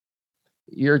sleep.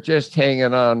 You're just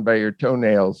hanging on by your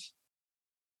toenails.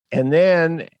 And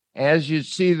then as you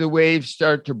see the waves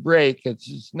start to break,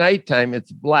 it's nighttime,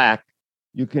 it's black.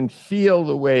 You can feel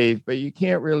the wave, but you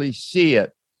can't really see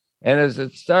it. And as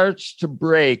it starts to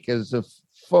break, as the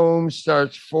foam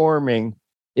starts forming,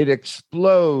 it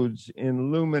explodes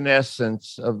in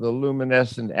luminescence of the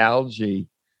luminescent algae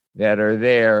that are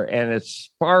there, and it's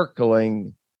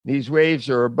sparkling. These waves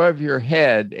are above your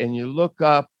head, and you look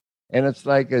up, and it's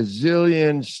like a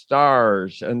zillion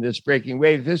stars on this breaking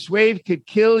wave. This wave could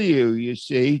kill you, you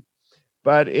see,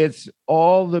 but it's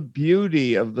all the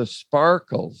beauty of the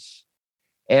sparkles.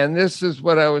 And this is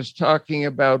what I was talking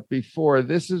about before.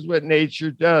 This is what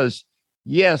nature does.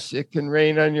 Yes, it can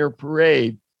rain on your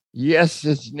parade. Yes,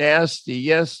 it's nasty.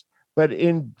 Yes, but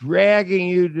in dragging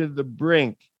you to the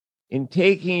brink, in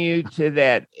taking you to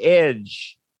that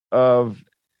edge of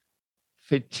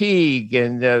fatigue,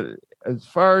 and as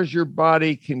far as your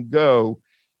body can go,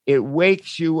 it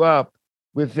wakes you up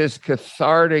with this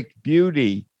cathartic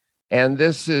beauty. And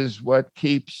this is what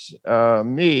keeps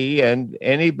me and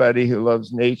anybody who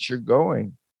loves nature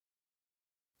going.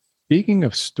 Speaking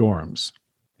of storms,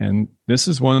 and this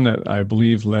is one that I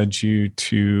believe led you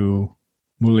to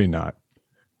Mulinat,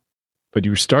 but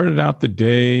you started out the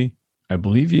day, I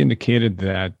believe you indicated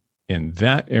that in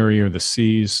that area of the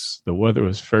seas, the weather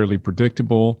was fairly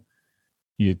predictable.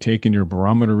 You had taken your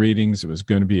barometer readings. It was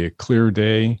going to be a clear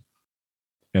day,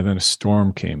 and then a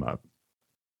storm came up.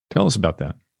 Tell us about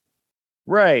that.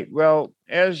 Right. Well,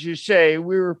 as you say,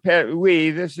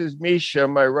 this is Misha,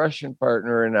 my Russian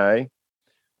partner, and I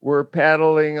were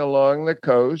paddling along the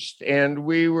coast, and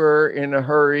we were in a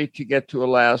hurry to get to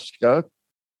Alaska.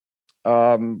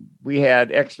 We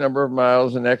had X number of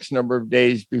miles and X number of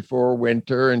days before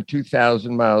winter, and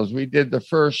 2,000 miles. We did the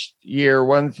first year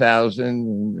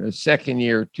 1,000, the second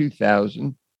year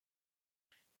 2,000.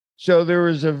 So there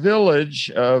was a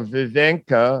village of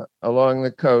Vivenka along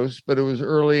the coast, but it was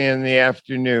early in the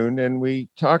afternoon, and we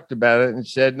talked about it and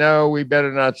said, no, we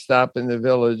better not stop in the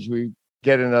village. We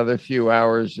get another few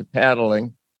hours of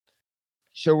paddling.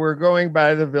 So we're going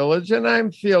by the village, and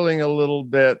I'm feeling a little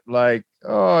bit like,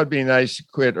 oh, it'd be nice to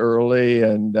quit early,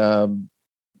 and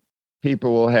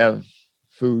people will have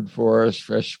food for us,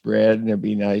 fresh bread, and it'd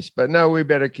be nice. But no, we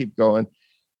better keep going.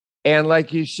 And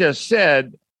like you just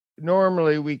said,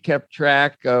 normally we kept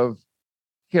track of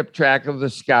the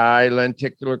sky,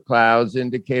 lenticular clouds,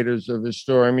 indicators of a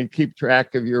storm. You keep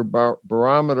track of your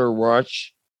barometer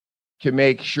watch to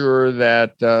make sure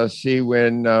that see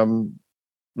when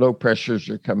low pressures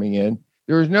are coming in.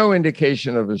 There was no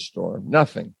indication of a storm,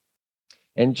 nothing.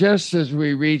 And just as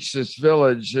we reach this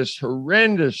village, this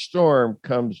horrendous storm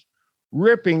comes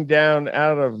ripping down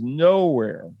out of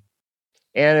nowhere,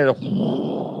 and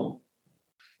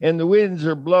the winds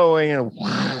are blowing, and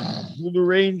the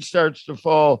rain starts to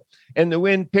fall, and the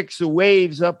wind picks the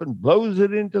waves up and blows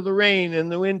it into the rain,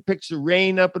 and the wind picks the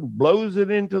rain up and blows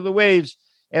it into the waves.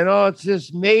 And it's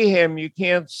this mayhem. You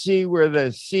can't see where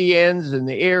the sea ends and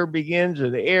the air begins, or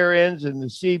the air ends and the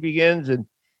sea begins. And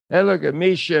I look at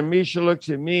Misha, and Misha looks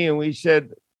at me, and we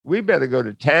said, we better go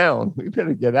to town. We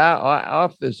better get out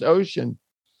off this ocean.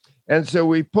 And so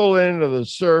we pull into the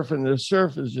surf, and the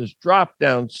surf is just drop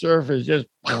down surf is just,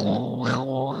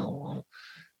 and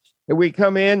we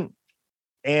come in,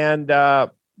 and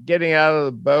getting out of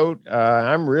the boat.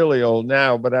 I'm really old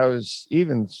now, but I was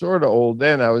even sort of old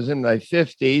then. I was in my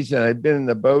 50s, and I'd been in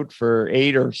the boat for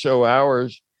 8 or so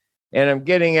hours, and I'm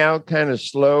getting out kind of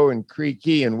slow and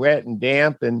creaky and wet and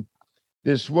damp. And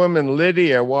this woman,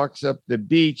 Lydia, walks up the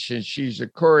beach, and she's a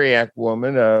Koryak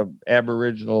woman, a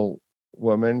Aboriginal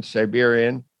woman,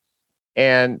 Siberian,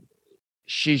 and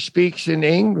she speaks in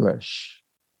English,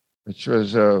 which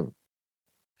was a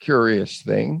curious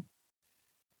thing.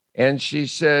 And she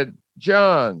said,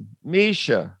 John,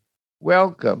 Misha,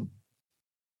 welcome.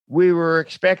 We were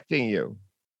expecting you.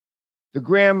 The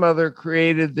grandmother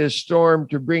created this storm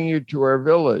to bring you to our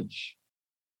village.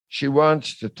 She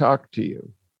wants to talk to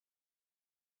you.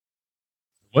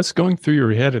 What's going through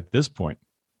your head at this point?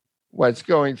 what's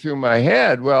going through my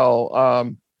head?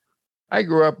 Well, I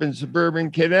grew up in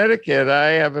suburban Connecticut.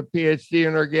 I have a PhD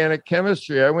in organic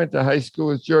chemistry. I went to high school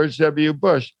with George W.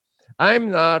 Bush.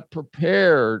 I'm not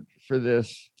prepared for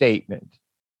this statement.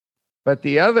 But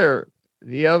the other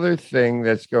thing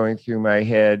that's going through my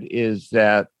head is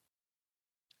that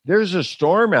there's a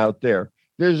storm out there.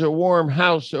 There's a warm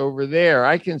house over there.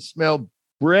 I can smell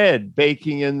bread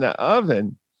baking in the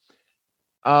oven.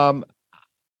 I'm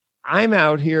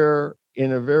out here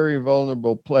in a very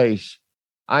vulnerable place.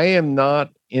 I am not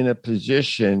in a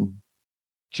position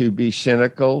to be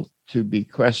cynical, to be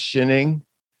questioning,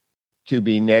 to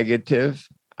be negative.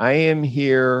 I am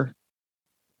here.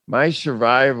 My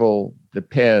survival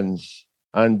depends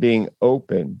on being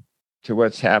open to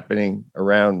what's happening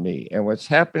around me. And what's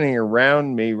happening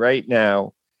around me right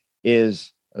now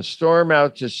is a storm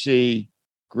out to sea,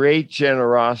 great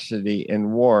generosity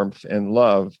and warmth and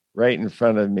love right in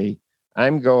front of me.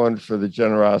 I'm going for the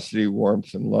generosity,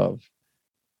 warmth, and love.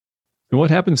 And what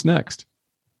happens next?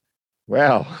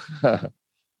 Well,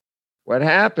 what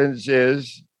happens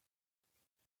is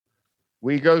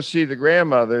we go see the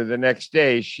grandmother the next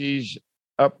day. She's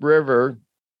upriver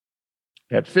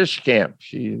at fish camp.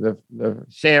 The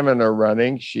salmon are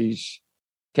running. She's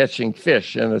catching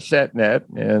fish in a set net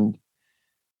and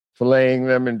filleting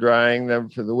them and drying them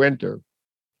for the winter.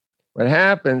 What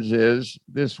happens is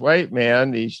this white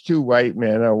man, these two white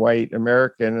men, a white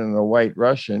American and a white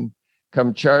Russian,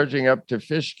 come charging up to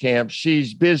fish camp.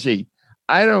 She's busy.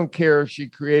 I don't care if she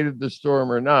created the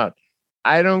storm or not.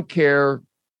 I don't care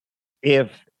if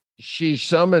she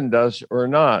summoned us or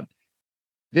not.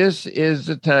 This is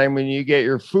the time when you get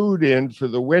your food in for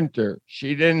the winter.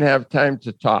 She didn't have time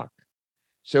to talk.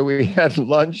 So we had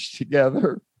lunch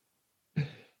together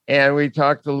and we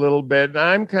talked a little bit. And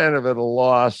I'm kind of at a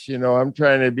loss. I'm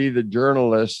trying to be the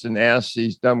journalist and ask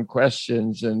these dumb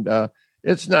questions. And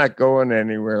it's not going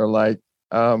anywhere. Like,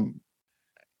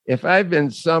 if I've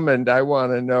been summoned, I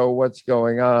want to know what's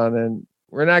going on, and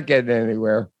we're not getting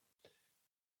anywhere.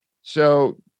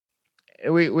 So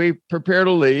we prepare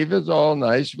to leave. It's all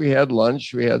nice. We had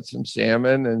lunch. We had some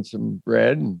salmon and some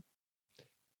bread.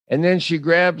 And then she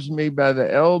grabs me by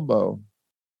the elbow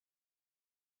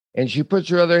and she puts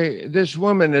this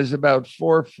woman is about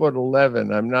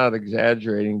 4'11". I'm not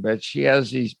exaggerating, but she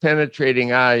has these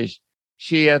penetrating eyes.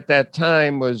 She at that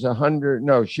time was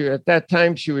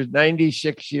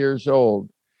 96 years old.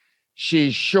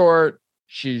 She's short.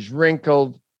 She's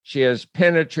wrinkled. She has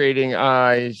penetrating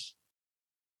eyes.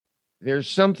 There's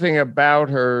something about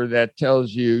her that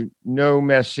tells you no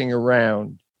messing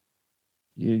around.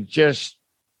 There's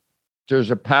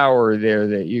a power there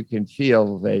that you can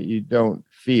feel that you don't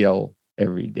feel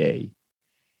every day.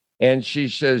 And she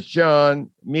says, John,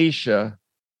 Misha,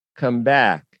 come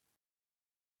back.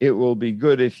 It will be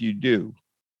good if you do.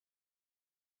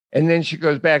 And then she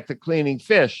goes back to cleaning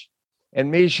fish. And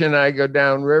Misha and I go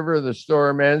downriver. The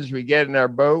storm ends. We get in our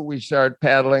boat. We start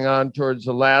paddling on towards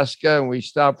Alaska, and we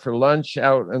stop for lunch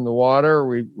out in the water.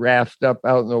 We raft up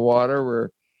out in the water.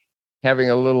 We're having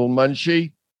a little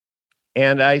munchie.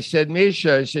 And I said,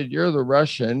 Misha, you're the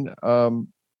Russian.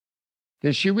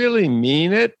 Does she really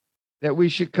mean it that we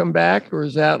should come back? Or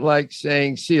is that like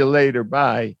saying, see you later,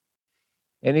 bye?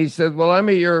 And he said, well, I'm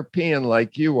a European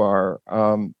like you are.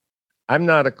 I'm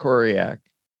not a Koryak,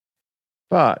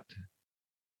 but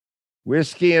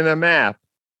whiskey and a map.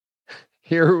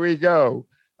 Here we go.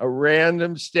 A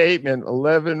random statement,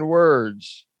 11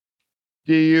 words.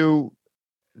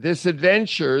 This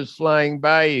adventure is flying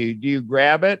by you. Do you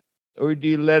grab it or do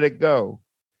you let it go?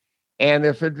 And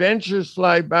if adventures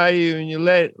fly by you and you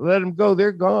let them go,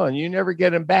 they're gone. You never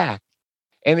get them back.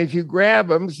 And if you grab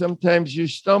them, sometimes you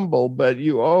stumble, but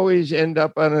you always end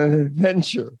up on an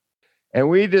adventure. And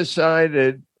we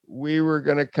decided we were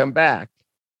going to come back.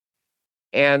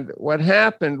 And what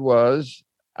happened was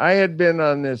I had been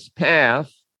on this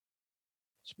path,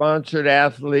 sponsored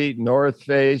athlete, North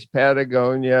Face,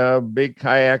 Patagonia, big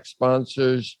kayak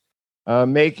sponsors,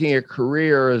 making a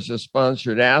career as a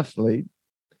sponsored athlete.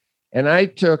 And I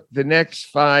took the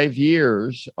next 5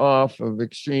 years off of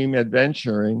extreme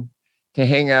adventuring to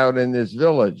hang out in this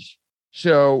village.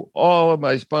 So all of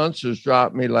my sponsors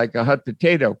dropped me like a hot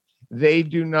potato. They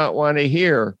do not want to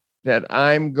hear that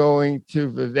I'm going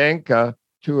to Vivenka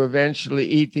to eventually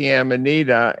eat the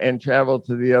Amanita and travel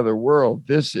to the other world.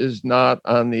 This is not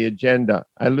on the agenda.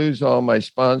 I lose all my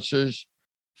sponsors,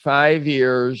 5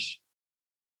 years,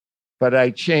 but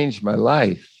I changed my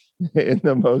life in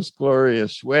the most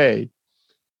glorious way.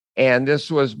 And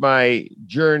this was my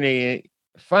journey,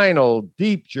 final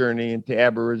deep journey into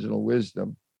Aboriginal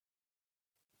wisdom.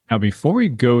 Now, before we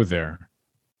go there,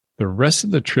 The rest of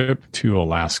the trip to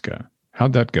Alaska,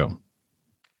 how'd that go?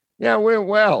 Yeah, it went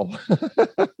well.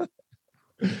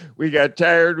 We got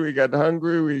tired, we got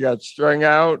hungry, we got strung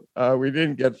out. We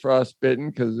didn't get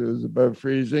frostbitten because it was above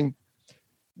freezing.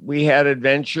 We had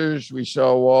adventures. We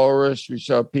saw walrus. We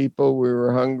saw people. We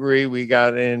were hungry. We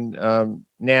got in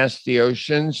nasty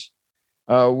oceans.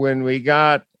 When we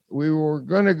were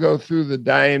going to go through the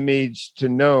Diomedes to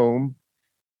Nome.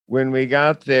 When we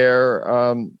got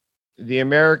there, the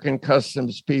American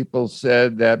customs people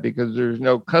said that because there's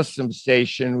no customs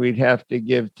station, we'd have to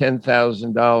give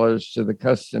 $10,000 to the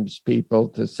customs people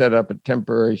to set up a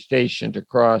temporary station to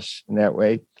cross in that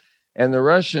way. And the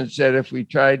Russians said if we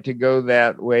tried to go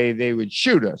that way, they would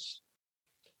shoot us.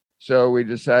 So we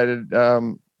decided we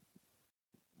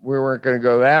weren't going to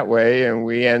go that way. And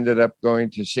we ended up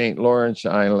going to St. Lawrence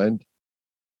Island,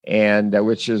 and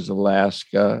which is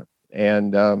Alaska.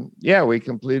 And we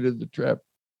completed the trip.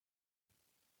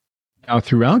 Now,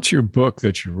 throughout your book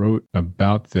that you wrote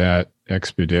about that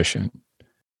expedition,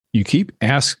 you keep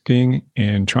asking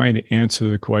and trying to answer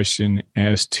the question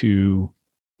as to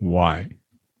why.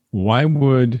 Why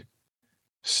would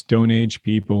Stone Age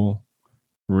people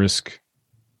risk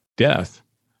death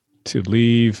to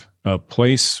leave a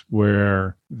place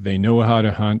where they know how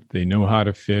to hunt, they know how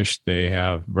to fish, they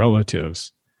have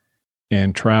relatives,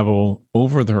 and travel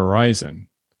over the horizon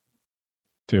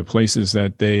to places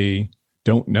that they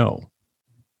don't know?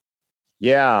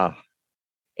 Yeah.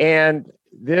 And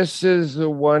this is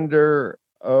the wonder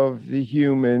of the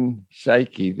human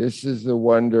psyche. This is the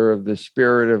wonder of the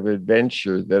spirit of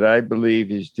adventure that I believe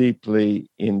is deeply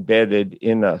embedded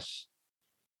in us.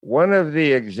 One of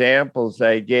the examples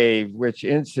I gave, which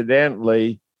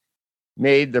incidentally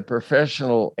made the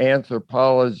professional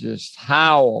anthropologist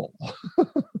howl.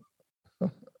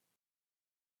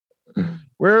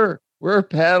 We're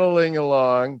paddling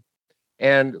along,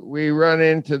 and we run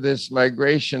into this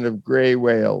migration of gray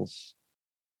whales.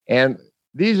 And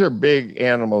these are big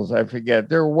animals. I forget.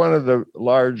 They're one of the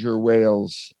larger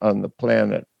whales on the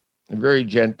planet, very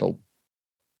gentle.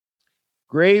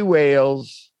 Gray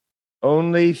whales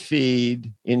only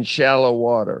feed in shallow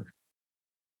water.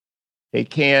 They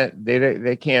can't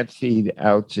feed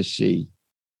out to sea.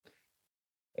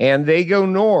 And they go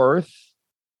north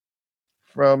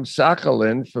from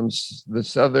Sakhalin, from the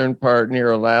southern part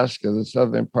near Alaska, the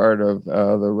southern part of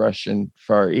the Russian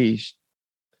Far East.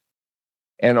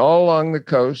 And all along the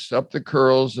coast, up the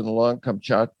Kurils and along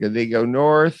Kamchatka, they go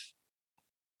north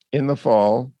in the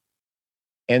fall,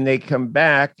 and they come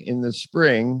back in the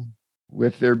spring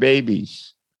with their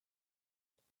babies.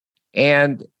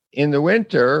 And in the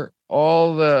winter,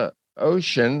 all the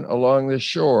ocean along the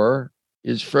shore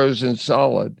is frozen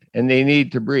solid, and they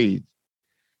need to breathe.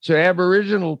 So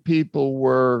Aboriginal people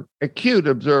were acute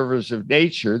observers of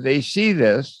nature. They see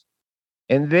this,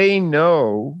 and they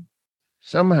know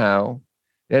somehow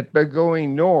that by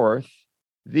going north,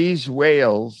 these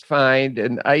whales find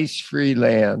an ice-free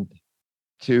land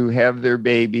to have their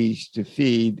babies, to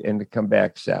feed, and to come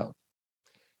back south.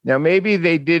 Now, maybe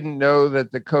they didn't know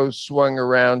that the coast swung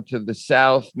around to the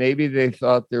south. Maybe they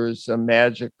thought there was some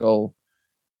magical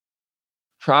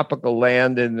tropical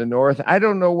land in the north. I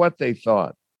don't know what they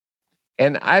thought.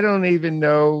 And I don't even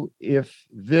know if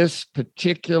this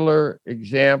particular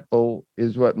example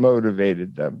is what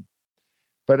motivated them.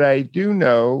 But I do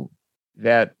know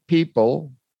that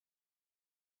people,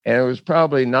 and it was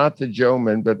probably not the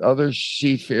Jomen, but other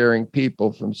seafaring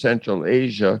people from Central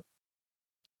Asia,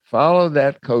 follow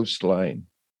that coastline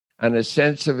on a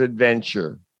sense of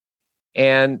adventure.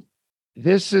 And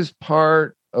this is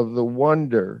part of the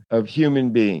wonder of human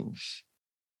beings.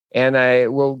 And I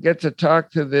will get to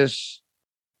talk to this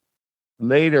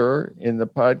later in the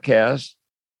podcast,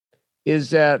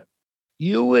 is that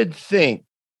you would think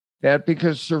that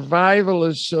because survival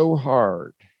is so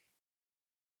hard,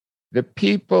 the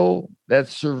people that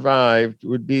survived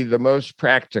would be the most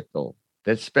practical,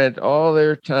 that spent all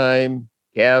their time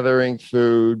gathering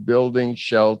food, building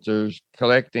shelters,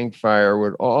 collecting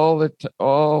firewood,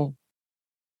 all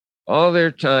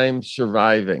their time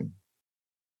surviving.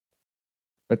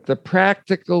 But the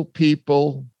practical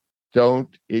people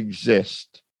don't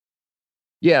exist.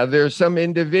 Yeah, there are some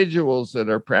individuals that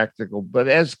are practical, but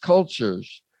as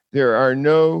cultures, there are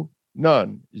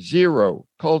none, zero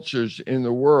cultures in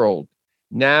the world,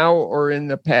 now or in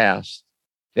the past,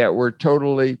 that were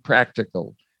totally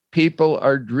practical. People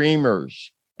are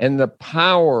dreamers, and the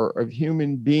power of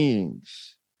human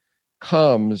beings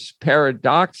comes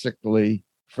paradoxically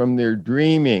from their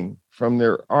dreaming, from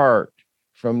their art,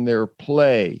 from their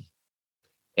play.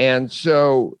 And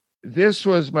so this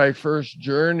was my first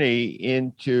journey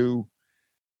into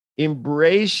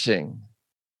embracing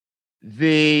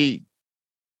the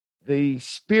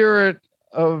spirit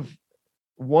of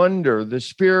wonder, the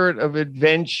spirit of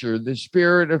adventure, the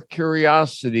spirit of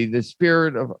curiosity, the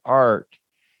spirit of art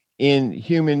in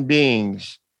human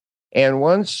beings. And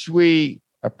once we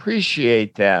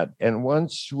appreciate that, and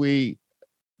once we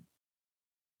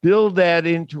build that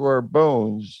into our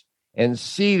bones and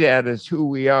see that as who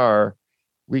we are,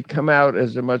 we come out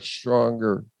as a much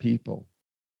stronger people.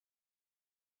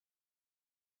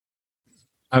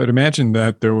 I would imagine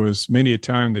that there was many a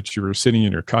time that you were sitting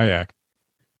in your kayak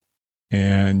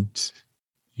and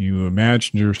you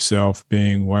imagined yourself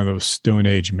being one of those Stone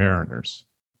Age mariners.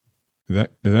 Did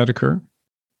that occur?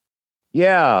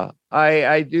 Yeah,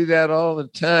 I do that all the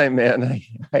time, man.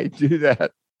 I do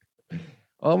that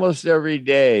almost every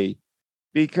day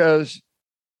because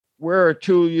we're a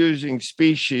tool-using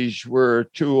species. We're a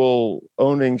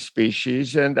tool-owning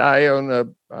species, and I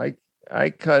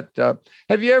cut.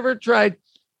 Have you ever tried?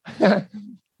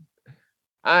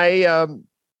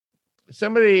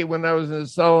 Somebody, when I was in the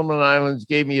Solomon Islands,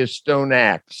 gave me a stone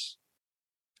axe,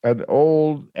 an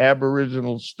old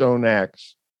Aboriginal stone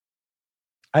axe.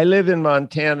 I live in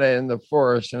Montana in the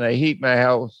forest, and I heat my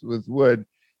house with wood.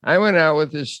 I went out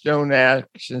with this stone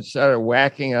axe and started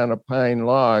whacking on a pine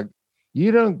log.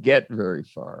 You don't get very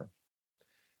far.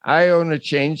 I own a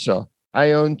chainsaw.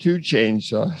 I own 2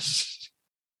 chainsaws.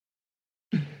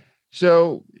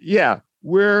 So, yeah,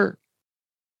 we're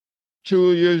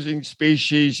tool-using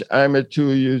species. I'm a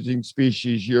tool-using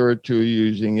species. You're a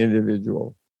tool-using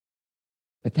individual.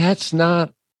 But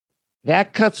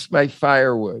that cuts my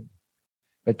firewood.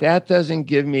 But that doesn't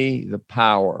give me the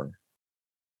power.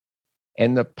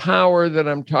 And the power that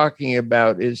I'm talking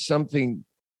about is something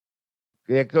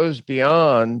that goes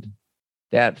beyond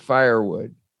that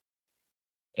firewood.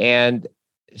 And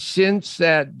since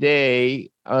that day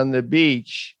on the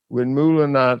beach, when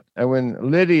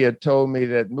Lydia told me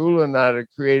that Mulanat had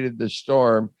created the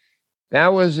storm, that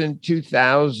was in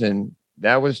 2000.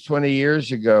 That was 20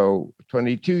 years ago,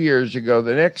 22 years ago.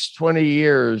 The next 20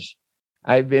 years,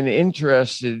 I've been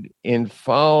interested in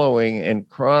following and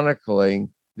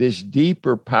chronicling this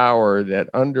deeper power that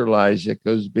underlies it,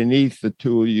 goes beneath the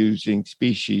tool-using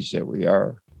species that we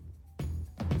are.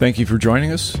 Thank you for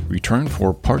joining us. Return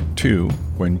for part 2,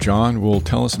 when John will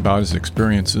tell us about his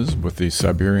experiences with the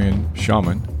Siberian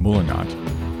shaman, Mulanat.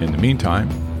 In the meantime,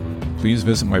 please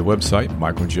visit my website,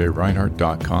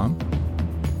 michaeljreinhardt.com,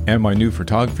 and my new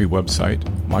photography website,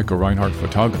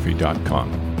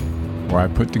 michaelreinhardtphotography.com, where I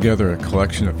put together a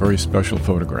collection of very special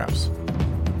photographs.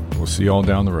 We'll see you all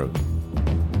down the road.